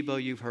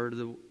Sheba. You've heard of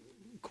the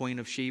Queen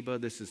of Sheba.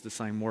 This is the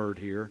same word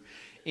here.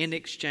 In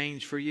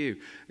exchange for you.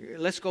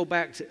 Let's go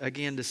back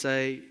again to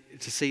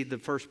see the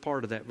first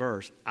part of that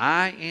verse.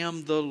 I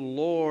am the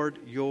Lord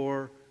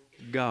your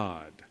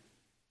God.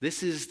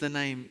 This is the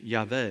name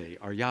Yahweh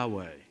or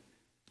Yahweh,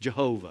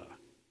 Jehovah.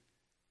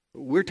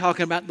 We're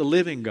talking about the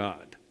living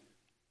God,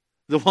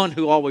 the one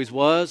who always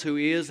was, who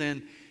is,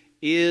 and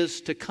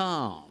is to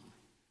come.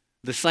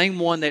 The same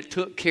one that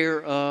took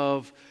care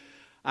of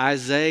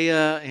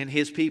Isaiah and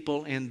his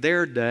people in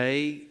their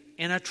day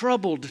in a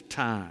troubled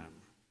time.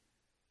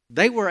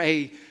 They were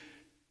a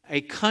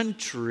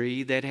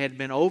country that had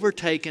been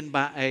overtaken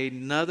by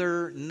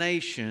another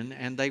nation,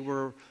 and they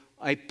were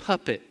a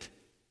puppet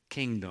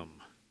kingdom.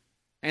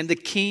 And the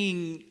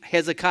king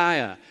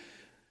Hezekiah,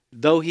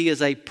 though he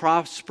is a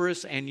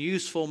prosperous and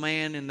useful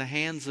man in the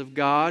hands of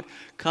God,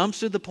 comes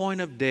to the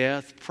point of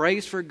death,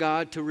 prays for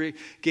God to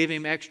give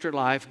him extra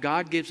life.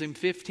 God gives him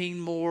 15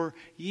 more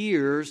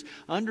years.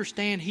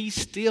 Understand, he's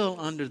still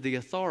under the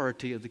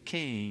authority of the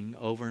king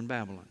over in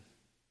Babylon.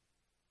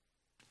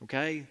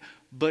 Okay?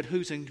 But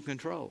who's in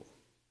control?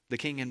 The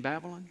king in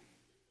Babylon?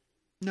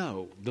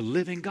 No, the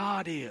living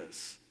God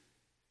is.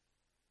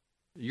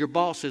 Your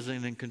boss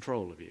isn't in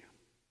control of you.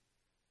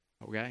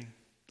 Okay?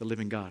 The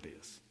living God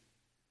is.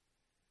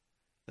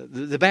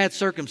 The bad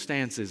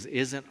circumstances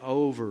isn't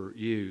over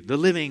you. The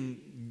living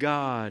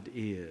God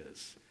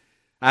is.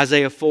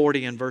 Isaiah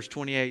 40 and verse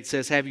 28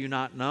 says, have you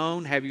not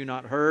known? Have you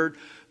not heard?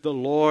 The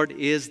Lord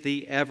is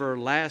the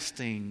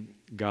everlasting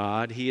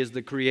God. He is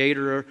the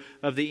creator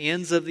of the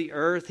ends of the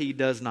earth. He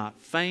does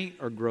not faint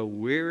or grow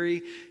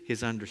weary.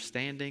 His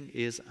understanding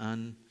is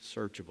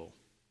unsearchable.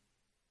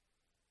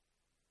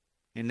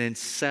 And then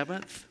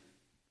 7th,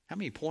 how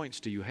many points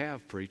do you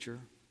have, preacher?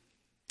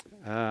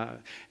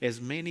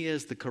 As many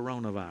as the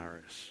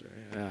coronavirus.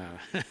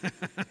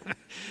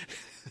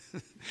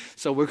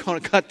 So we're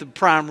going to cut the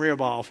prime rib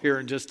off here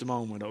in just a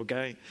moment,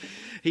 okay?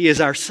 He is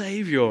our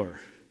Savior.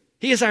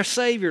 He is our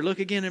Savior. Look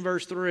again in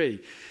verse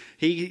 3.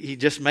 He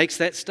just makes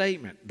that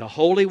statement. The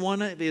Holy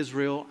One of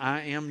Israel,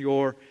 I am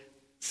your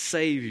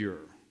Savior.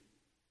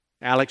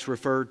 Alex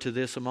referred to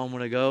this a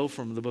moment ago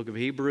from the book of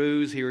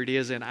Hebrews. Here it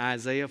is in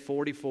Isaiah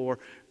 44,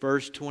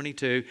 verse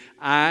 22.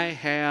 I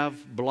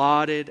have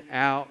blotted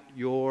out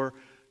your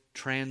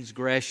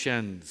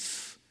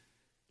transgressions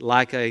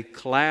like a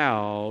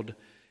cloud,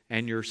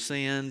 and your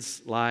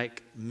sins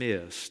like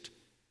mist.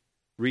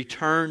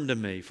 Return to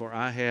me, for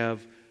I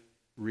have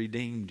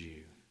redeemed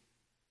you.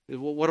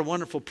 What a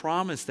wonderful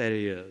promise that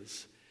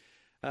is.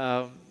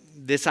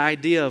 This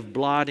idea of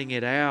blotting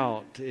it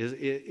out,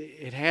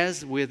 it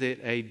has with it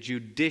a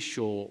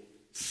judicial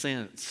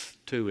sense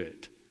to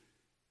it.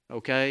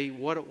 Okay?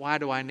 Why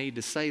do I need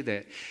to say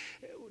that?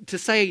 To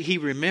say He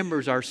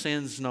remembers our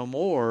sins no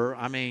more,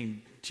 I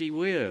mean, gee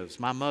whiz,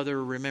 my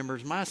mother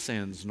remembers my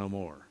sins no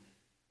more.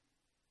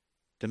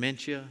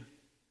 Dementia?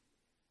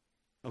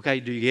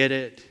 Okay, do you get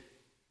it?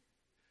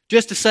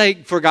 Just to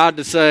say, for God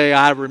to say,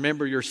 I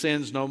remember your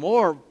sins no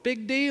more,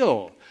 big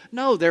deal.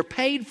 No, they're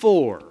paid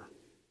for.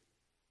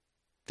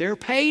 They're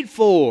paid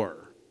for.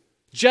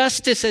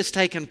 Justice has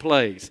taken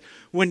place.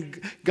 When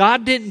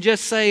God didn't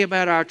just say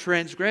about our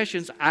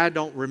transgressions, I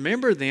don't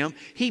remember them,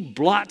 He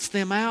blots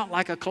them out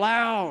like a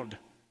cloud.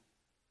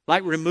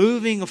 Like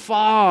removing a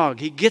fog.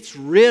 He gets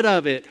rid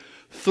of it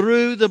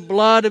through the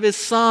blood of His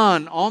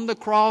Son on the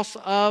cross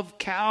of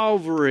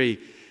Calvary.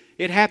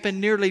 It happened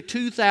nearly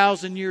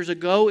 2,000 years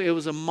ago. It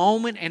was a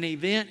moment, an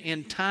event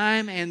in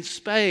time and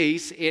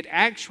space. It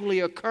actually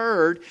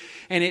occurred,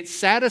 and it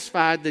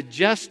satisfied the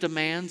just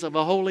demands of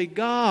a holy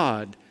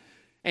God.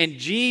 And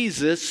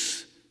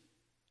Jesus,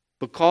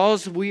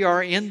 because we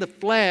are in the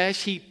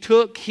flesh, He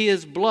took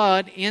His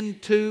blood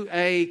into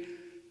a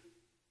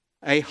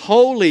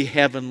holy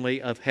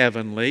heavenly of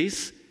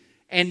heavenlies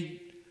and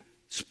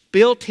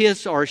spilt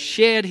His or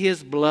shed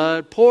His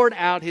blood, poured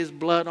out His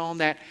blood on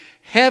that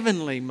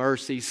heavenly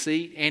mercy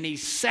seat, and He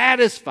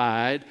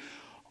satisfied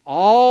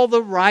all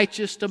the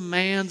righteous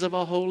demands of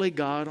a holy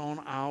God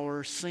on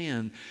our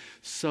sin,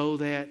 so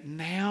that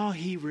now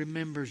He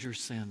remembers your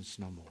sins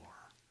no more.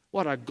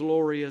 What a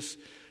glorious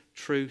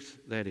truth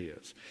that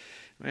is.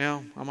 Well,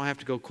 I'm going to have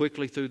to go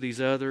quickly through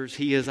these others.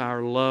 He is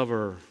our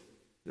lover.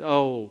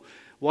 Oh,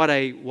 what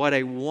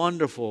a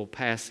wonderful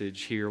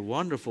passage here,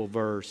 wonderful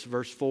verse.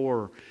 Verse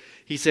 4,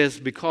 he says,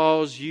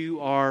 because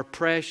you are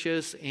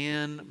precious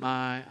in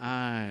my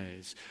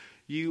eyes.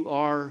 You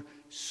are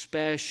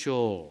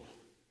special,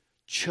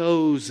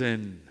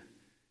 chosen,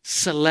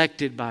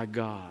 selected by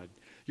God.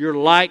 You're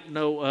like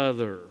no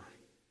other.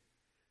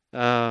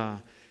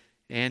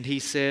 And he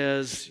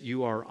says,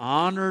 you are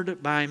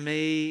honored by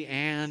me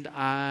and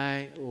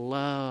I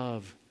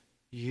love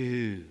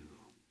you.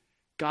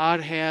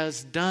 God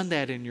has done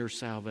that in your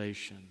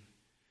salvation.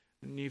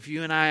 And if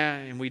you and I,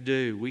 and we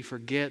do, we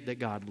forget that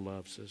God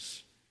loves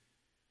us.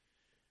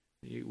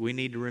 We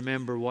need to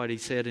remember what He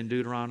said in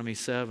Deuteronomy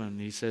 7.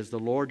 He says, the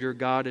Lord your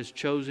God has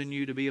chosen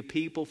you to be a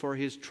people for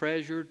His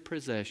treasured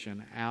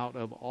possession out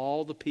of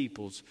all the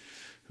peoples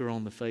who are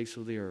on the face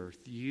of the earth.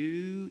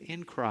 You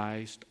in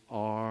Christ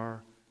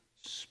are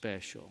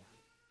special.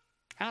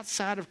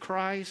 Outside of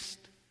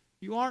Christ,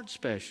 you aren't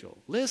special.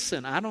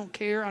 Listen, I don't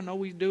care. I know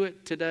we do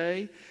it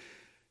today.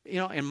 You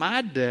know, in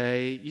my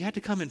day, you had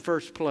to come in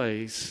first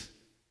place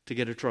to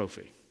get a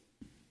trophy.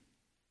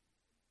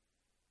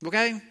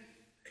 Okay?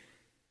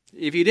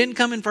 If you didn't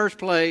come in first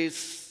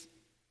place,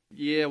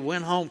 you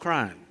went home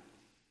crying.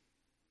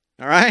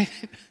 All right?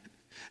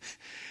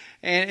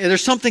 And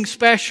there's something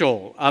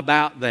special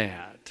about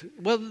that.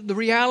 Well, the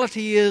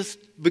reality is,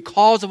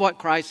 because of what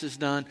Christ has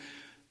done,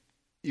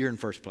 you're in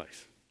first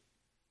place.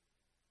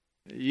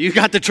 You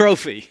got the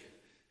trophy.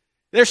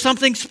 There's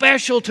something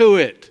special to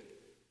it.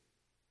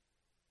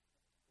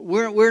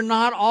 We're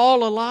not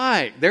all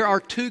alike. There are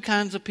two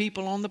kinds of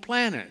people on the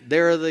planet.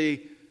 There are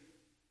the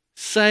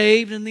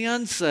saved and the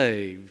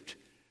unsaved.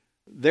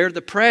 They're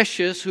the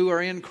precious who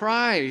are in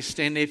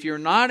Christ. And if you're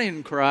not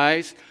in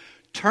Christ,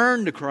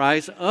 turn to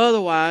Christ.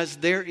 Otherwise,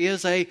 there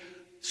is a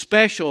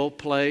special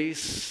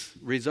place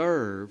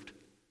reserved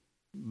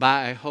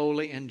by a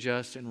holy and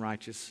just and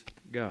righteous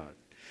God.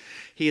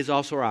 He is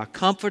also our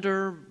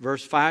comforter.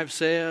 Verse 5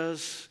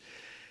 says,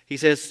 He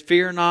says,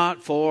 fear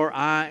not, for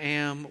I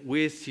am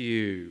with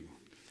you.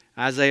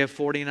 Isaiah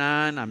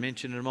 49, I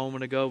mentioned it a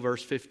moment ago,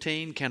 verse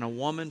 15. Can a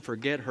woman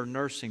forget her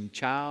nursing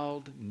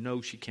child?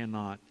 No, she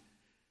cannot.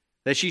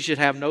 That she should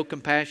have no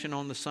compassion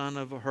on the son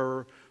of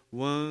her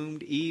womb.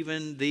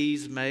 Even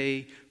these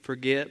may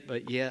forget,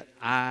 but yet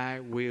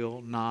I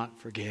will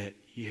not forget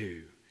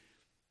you.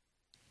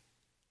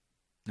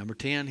 Number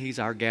 10, He's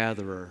our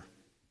gatherer.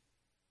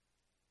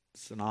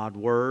 It's an odd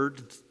word.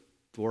 It's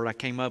the word I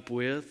came up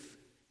with.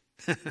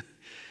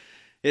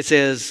 It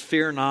says,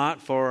 fear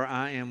not, for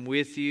I am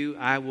with you.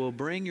 I will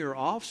bring your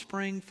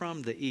offspring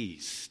from the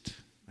east,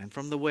 and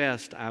from the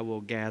west I will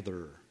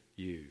gather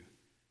you.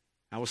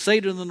 I will say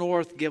to the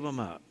north, give them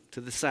up. To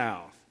the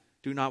south,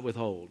 do not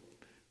withhold.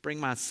 Bring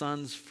my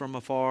sons from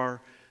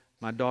afar,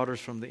 my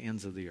daughters from the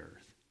ends of the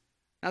earth.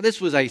 Now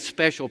this was a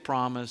special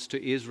promise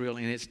to Israel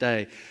in its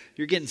day.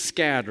 You're getting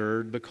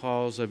scattered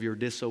because of your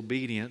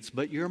disobedience,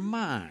 but you're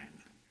mine.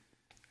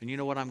 And you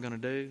know what I'm going to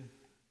do?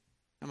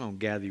 I'm going to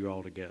gather you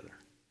all together.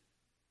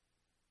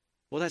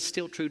 Well, that's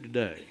still true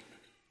today.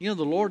 You know,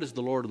 the Lord is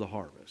the Lord of the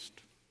harvest.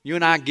 You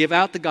and I give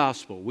out the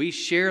gospel. We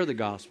share the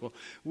gospel.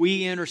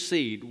 We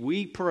intercede.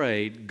 We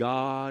pray.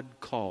 God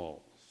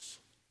calls.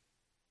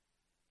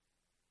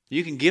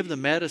 You can give the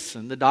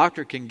medicine. The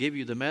doctor can give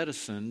you the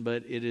medicine,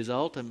 but it is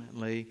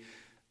ultimately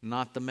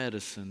not the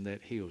medicine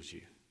that heals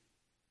you.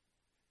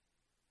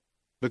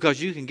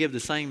 Because you can give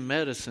the same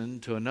medicine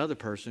to another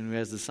person who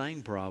has the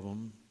same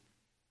problem,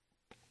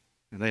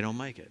 and they don't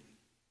make it.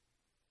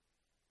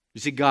 You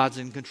see, God's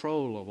in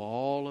control of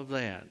all of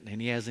that, and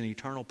He has an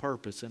eternal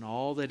purpose in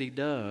all that He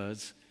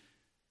does,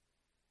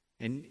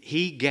 and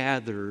He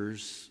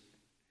gathers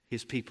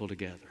His people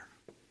together.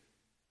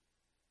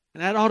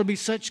 And that ought to be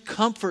such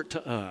comfort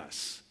to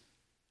us.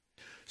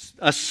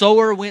 A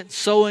sower went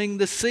sowing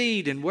the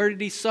seed, and where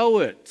did he sow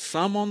it?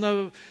 Some on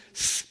the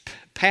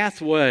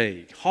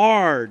pathway,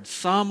 hard,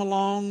 some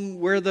along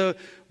where the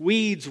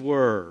weeds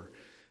were.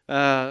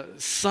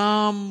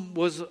 Some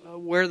was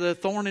where the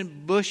thorn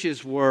and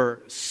bushes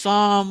were.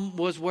 Some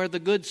was where the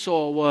good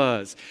soil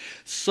was.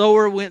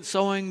 Sower went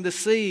sowing the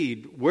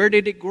seed. Where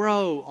did it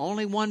grow?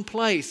 Only one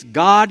place.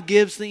 God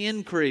gives the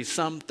increase.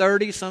 Some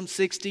 30, some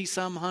 60,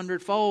 some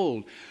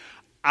 100-fold.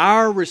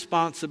 Our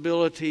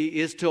responsibility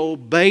is to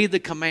obey the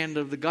command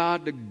of the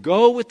God, to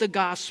go with the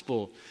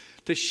gospel,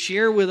 to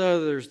share with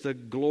others the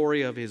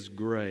glory of His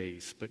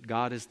grace. But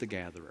God is the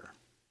gatherer.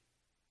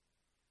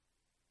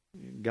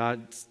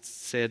 God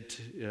said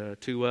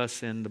to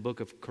us in the book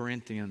of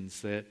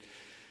Corinthians that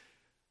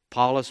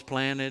Paul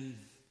planted,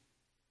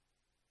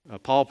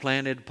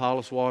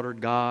 Apollos watered,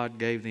 God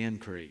gave the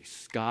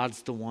increase.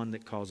 God's the one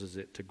that causes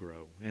it to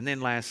grow. And then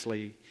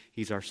lastly,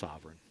 He's our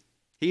sovereign.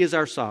 He is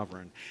our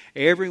sovereign.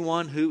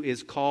 Everyone who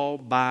is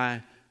called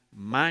by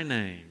my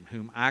name,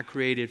 whom I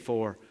created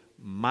for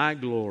my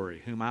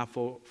glory, whom I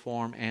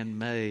formed and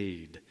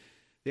made.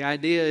 The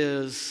idea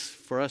is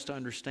for us to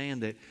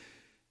understand that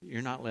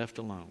you're not left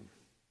alone.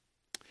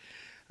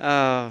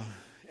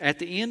 At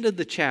the end of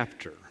the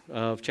chapter,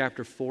 of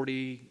chapter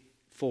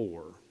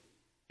 44,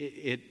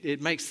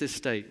 it makes this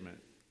statement.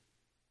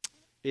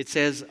 It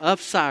says,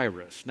 of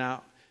Cyrus.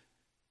 Now,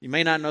 you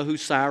may not know who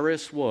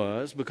Cyrus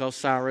was because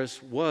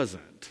Cyrus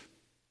wasn't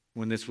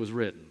when this was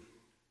written.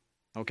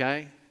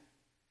 Okay?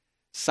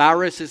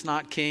 Cyrus is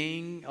not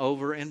king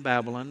over in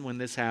Babylon when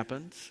this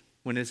happens,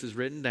 when this is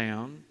written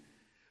down.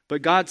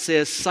 But God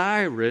says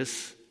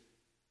Cyrus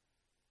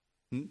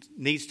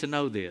needs to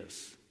know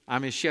this.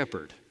 I'm his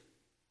shepherd.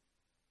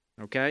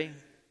 Okay?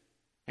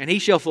 And he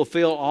shall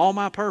fulfill all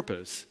my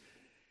purpose.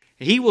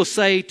 He will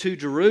say to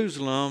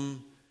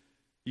Jerusalem,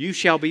 you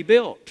shall be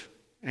built.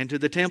 And to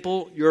the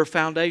temple, your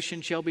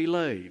foundation shall be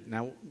laid.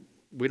 Now,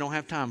 we don't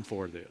have time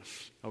for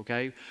this,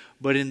 okay?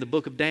 But in the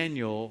book of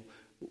Daniel,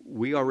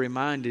 we are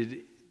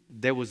reminded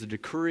there was a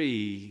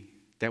decree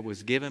that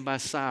was given by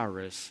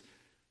Cyrus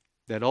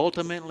that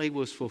ultimately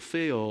was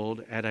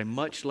fulfilled at a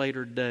much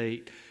later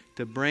date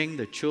to bring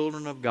the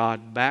children of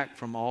God back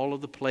from all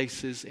of the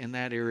places in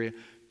that area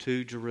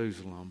to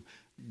Jerusalem.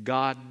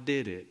 God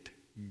did it.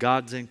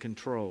 God's in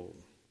control.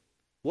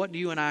 What do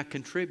you and I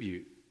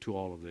contribute to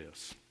all of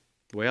this?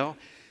 Well,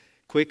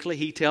 quickly,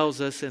 he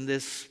tells us in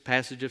this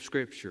passage of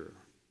Scripture,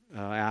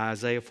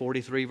 Isaiah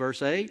 43,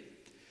 verse 8,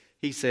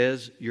 he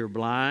says, you're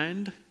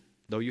blind,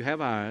 though you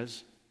have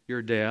eyes.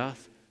 You're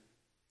deaf,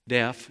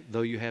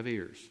 though you have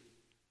ears.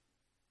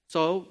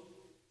 So,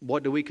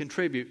 what do we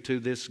contribute to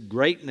this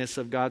greatness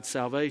of God's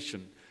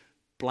salvation?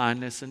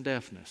 Blindness and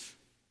deafness.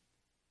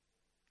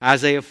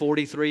 Isaiah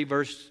 43,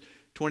 verse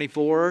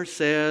 24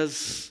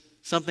 says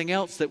something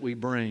else that we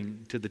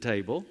bring to the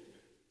table,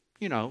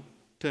 to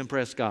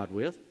impress God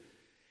with.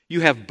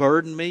 You have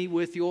burdened me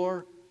with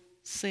your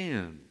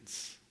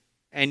sins,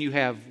 and you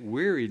have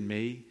wearied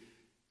me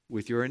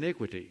with your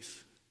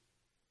iniquities.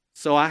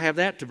 So I have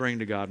that to bring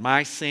to God,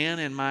 my sin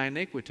and my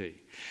iniquity.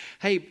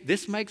 Hey,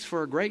 this makes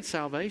for a great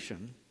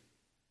salvation.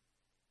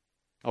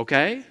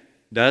 Okay?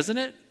 Doesn't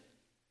it?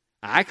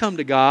 I come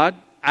to God.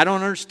 I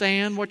don't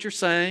understand what you're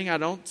saying. I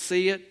don't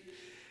see it.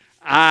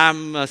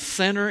 I'm a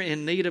sinner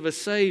in need of a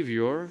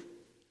Savior.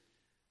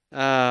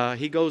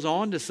 He goes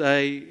on to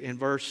say in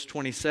verse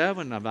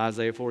 27 of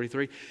Isaiah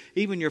 43,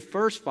 even your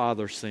first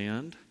father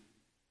sinned.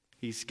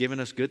 He's given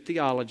us good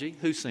theology.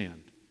 Who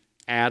sinned?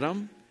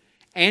 Adam.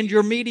 And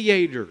your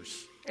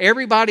mediators.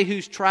 Everybody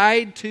who's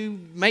tried to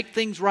make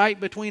things right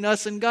between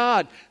us and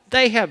God,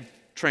 they have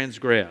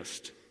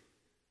transgressed.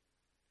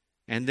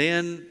 And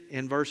then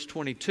in verse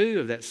 22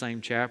 of that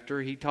same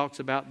chapter, he talks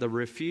about the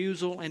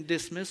refusal and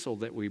dismissal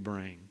that we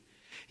bring.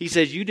 He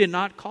says, you did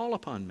not call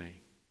upon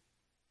me.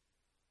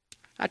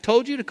 I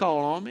told you to call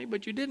on me,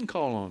 but you didn't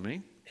call on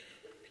me.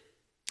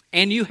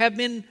 And you have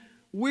been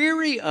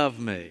weary of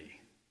me.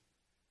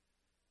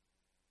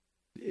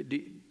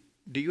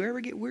 Do you ever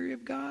get weary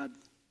of God?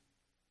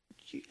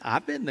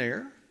 I've been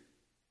there.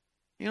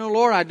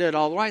 Lord, I did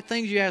all the right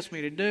things you asked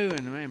me to do.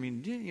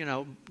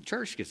 And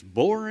church gets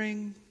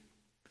boring.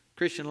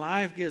 Christian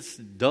life gets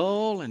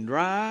dull and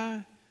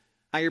dry.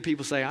 I hear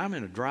people say, I'm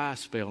in a dry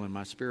spell in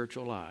my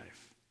spiritual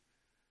life.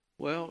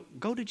 Well,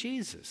 go to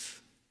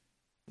Jesus.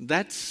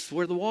 That's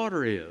where the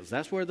water is.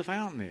 That's where the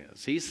fountain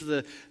is. He's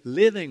the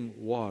living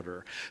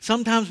water.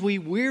 Sometimes we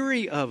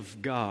weary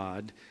of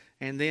God,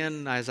 and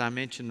then, as I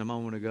mentioned a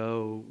moment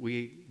ago,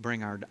 we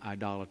bring our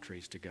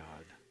idolatries to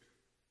God.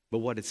 But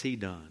what has He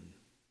done?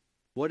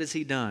 What has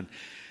He done?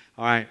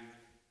 All right,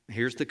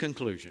 here's the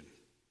conclusion.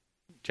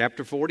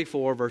 Chapter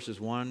 44, verses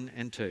 1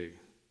 and 2.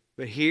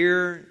 But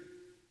hear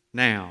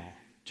now,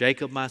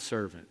 Jacob my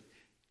servant,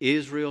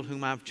 Israel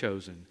whom I've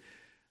chosen.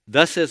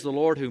 Thus says the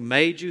Lord who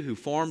made you, who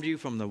formed you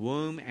from the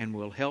womb and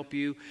will help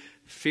you.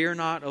 Fear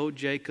not, O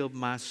Jacob,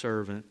 my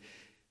servant.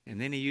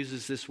 And then he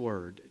uses this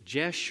word,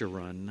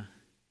 Jeshurun,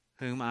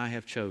 whom I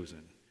have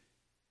chosen.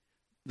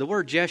 The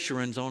word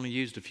Jeshurun is only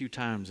used a few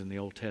times in the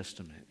Old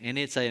Testament. And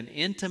it's an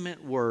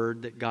intimate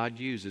word that God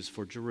uses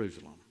for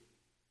Jerusalem.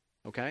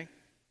 Okay?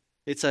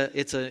 It's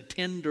a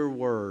tender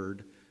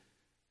word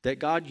that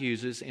God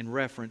uses in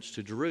reference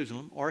to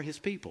Jerusalem or His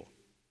people.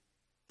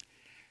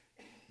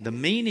 The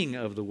meaning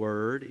of the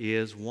word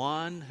is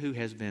one who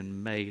has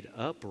been made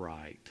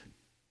upright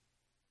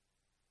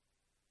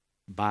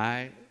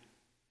by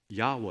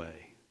Yahweh,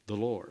 the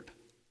Lord.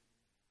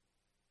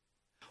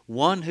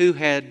 One who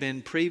had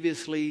been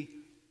previously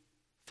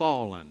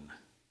fallen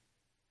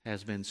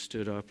has been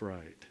stood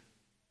upright.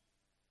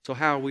 So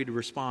how are we to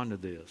respond to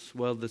this?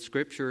 Well,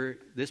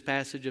 this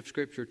passage of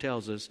Scripture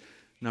tells us,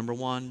 number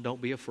one,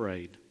 don't be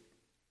afraid.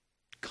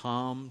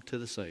 Come to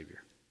the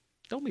Savior.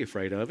 Don't be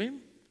afraid of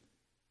Him.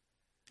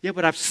 Yeah,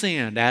 but I've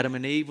sinned. Adam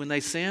and Eve, when they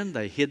sinned,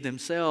 they hid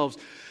themselves.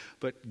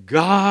 But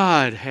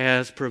God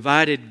has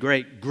provided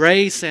great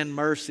grace and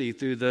mercy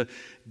through the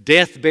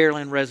death, burial,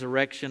 and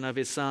resurrection of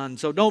His Son.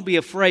 So don't be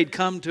afraid.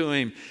 Come to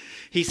Him.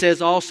 He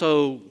says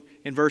also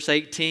in verse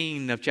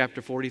 18 of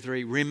chapter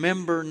 43,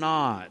 remember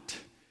not,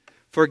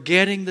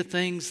 forgetting the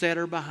things that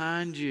are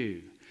behind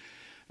you.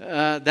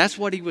 That's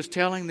what He was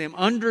telling them.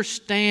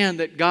 Understand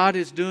that God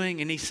is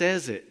doing, and He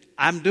says it,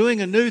 I'm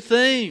doing a new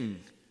thing.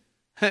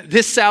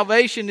 This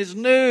salvation is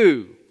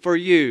new for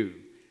you.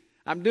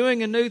 I'm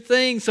doing a new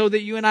thing so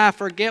that you and I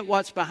forget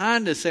what's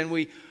behind us and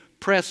we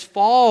press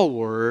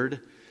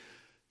forward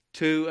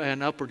to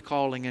an upward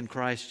calling in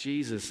Christ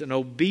Jesus, an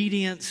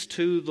obedience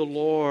to the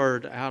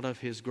Lord out of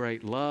His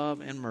great love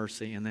and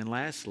mercy. And then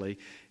lastly,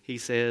 He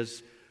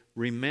says,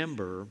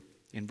 remember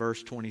in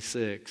verse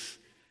 26,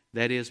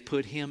 that is,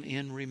 put Him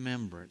in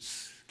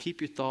remembrance.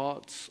 Keep your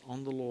thoughts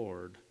on the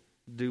Lord.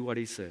 Do what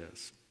He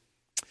says.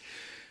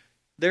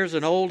 There's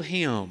an old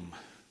hymn.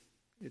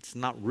 It's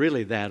not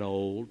really that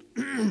old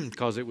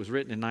because it was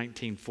written in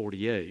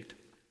 1948.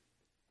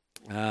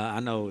 I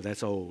know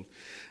that's old.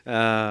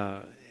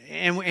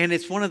 And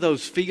it's one of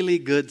those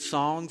feely-good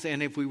songs,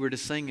 and if we were to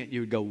sing it,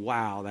 you would go,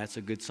 wow, that's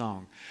a good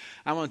song.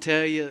 I want to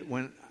tell you,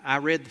 when I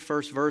read the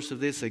first verse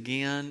of this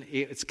again,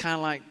 it's kind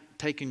of like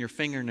taking your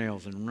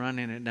fingernails and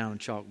running it down a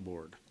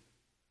chalkboard.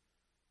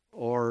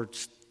 Or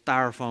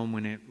styrofoam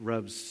when it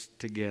rubs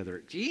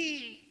together.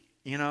 Gee,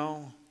 you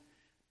know.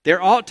 There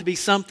ought to be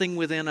something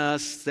within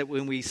us that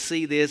when we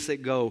see this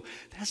that go,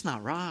 that's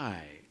not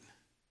right.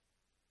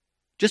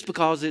 Just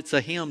because it's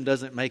a hymn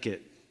doesn't make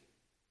it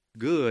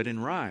good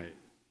and right.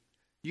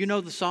 You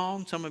know the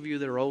song? Some of you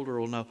that are older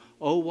will know,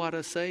 Oh, What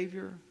a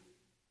Savior.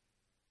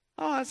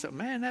 Oh,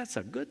 that's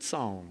a good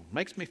song.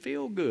 Makes me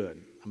feel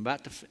good. I'm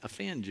about to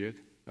offend you,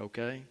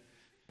 okay?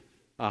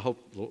 I hope.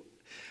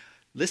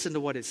 Listen to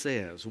what it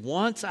says.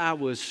 Once I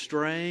was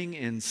straying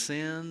in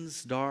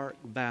sin's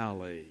dark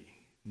valley,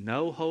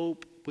 no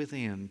hope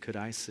within could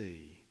I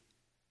see.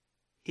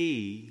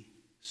 He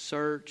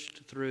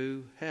searched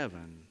through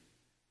heaven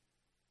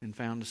and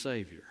found a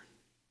Savior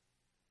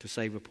to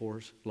save a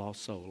poor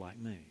lost soul like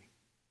me.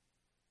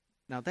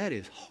 Now that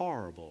is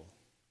horrible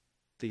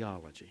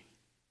theology.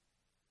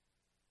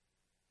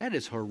 That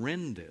is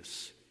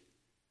horrendous.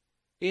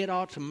 It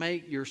ought to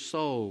make your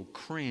soul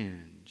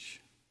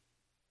cringe.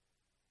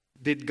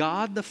 Did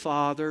God the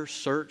Father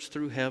search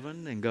through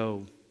heaven and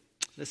go,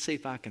 let's see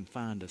if I can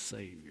find a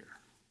Savior?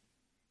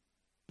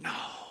 No.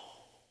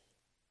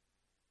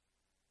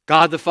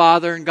 God the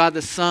Father and God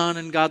the Son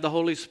and God the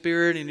Holy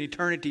Spirit in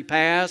eternity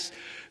past,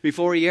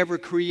 before He ever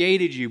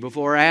created you,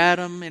 before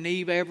Adam and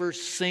Eve ever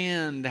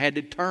sinned, had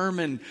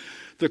determined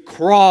the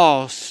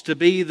cross to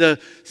be the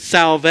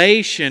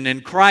salvation,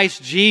 and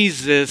Christ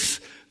Jesus,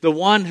 the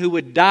one who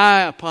would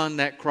die upon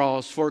that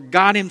cross. For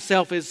God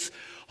Himself is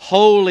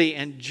holy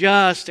and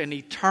just and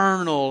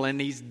eternal, and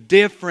He's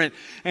different,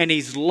 and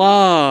He's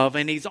love,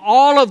 and He's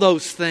all of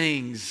those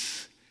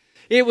things.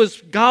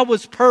 God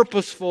was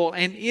purposeful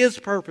and is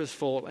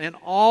purposeful in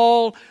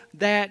all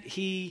that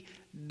He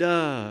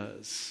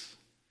does.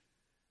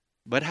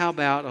 But how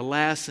about,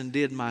 alas, and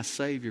did my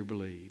Savior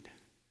bleed?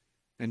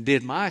 And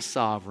did my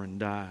sovereign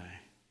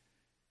die?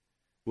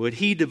 Would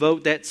He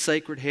devote that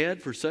sacred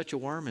head for such a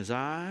worm as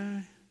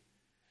I?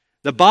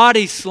 The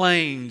body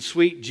slain,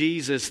 sweet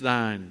Jesus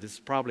thine. This is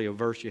probably a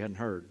verse you hadn't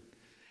heard.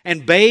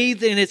 And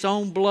bathed in its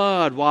own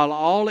blood, while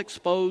all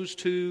exposed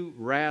to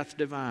wrath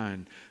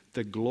divine,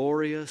 the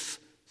glorious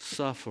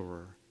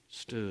sufferer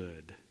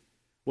stood.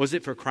 Was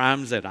it for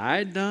crimes that I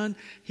had done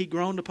He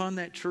groaned upon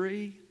that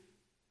tree?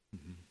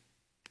 Mm-hmm.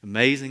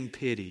 Amazing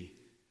pity,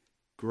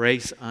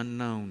 grace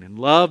unknown, and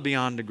love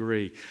beyond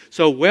degree.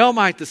 So well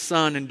might the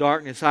sun in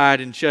darkness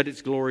hide and shut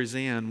its glories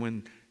in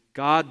when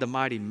God the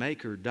mighty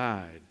Maker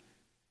died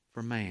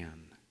for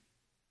man.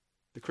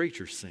 The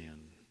creature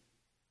sinned,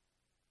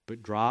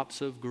 but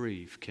drops of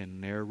grief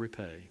can ne'er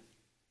repay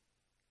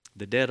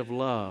the debt of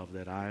love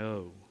that I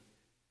owe.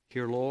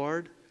 Here,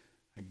 Lord,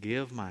 I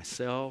give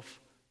myself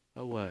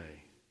away.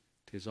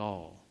 'Tis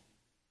all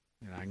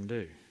that I can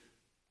do.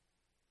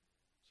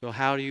 So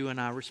how do you and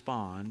I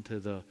respond to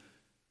the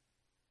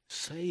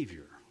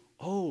Savior?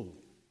 Oh,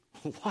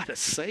 what a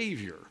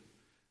Savior.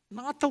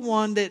 Not the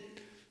one that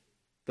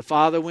the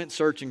Father went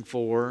searching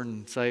for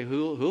and say,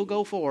 who'll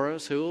go for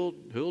us? Who'll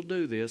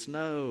do this?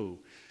 No.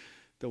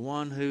 The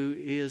one who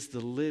is the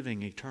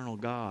living, eternal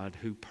God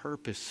who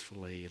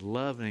purposefully,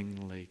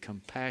 lovingly,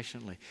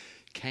 compassionately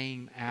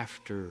came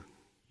after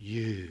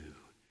you.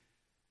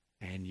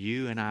 And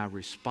you and I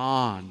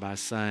respond by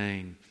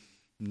saying,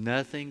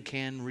 nothing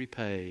can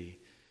repay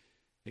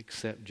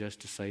except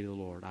just to say to the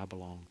Lord, I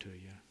belong to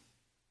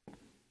you.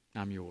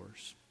 I'm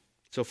yours.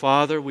 So,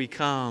 Father, we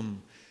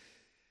come.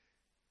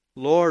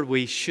 Lord,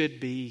 we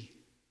should be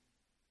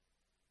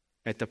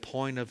at the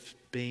point of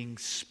being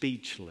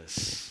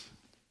speechless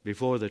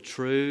before the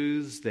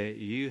truths that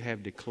you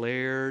have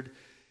declared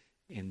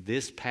in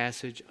this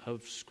passage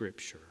of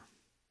Scripture.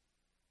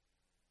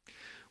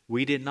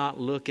 We did not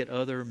look at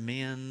other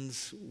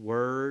men's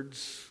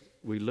words.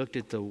 We looked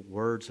at the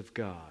words of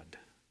God.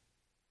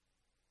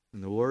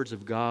 And the words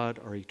of God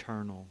are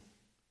eternal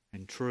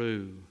and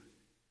true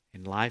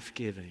and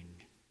life-giving.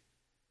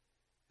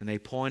 And they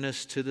point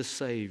us to the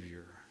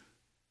Savior.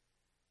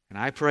 And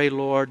I pray,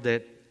 Lord,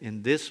 that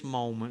in this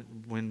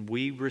moment when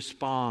we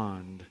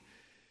respond,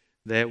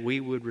 that we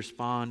would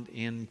respond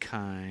in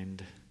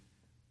kind.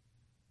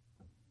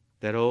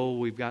 That, oh,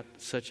 we've got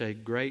such a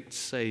great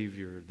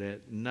Savior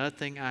that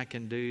nothing I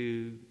can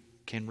do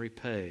can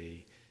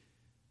repay,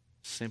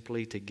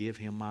 simply to give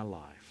Him my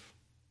life.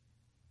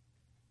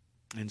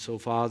 And so,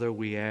 Father,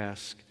 we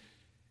ask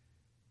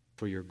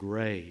for your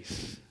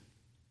grace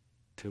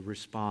to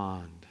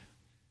respond.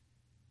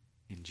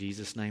 In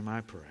Jesus' name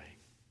I pray.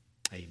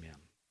 Amen.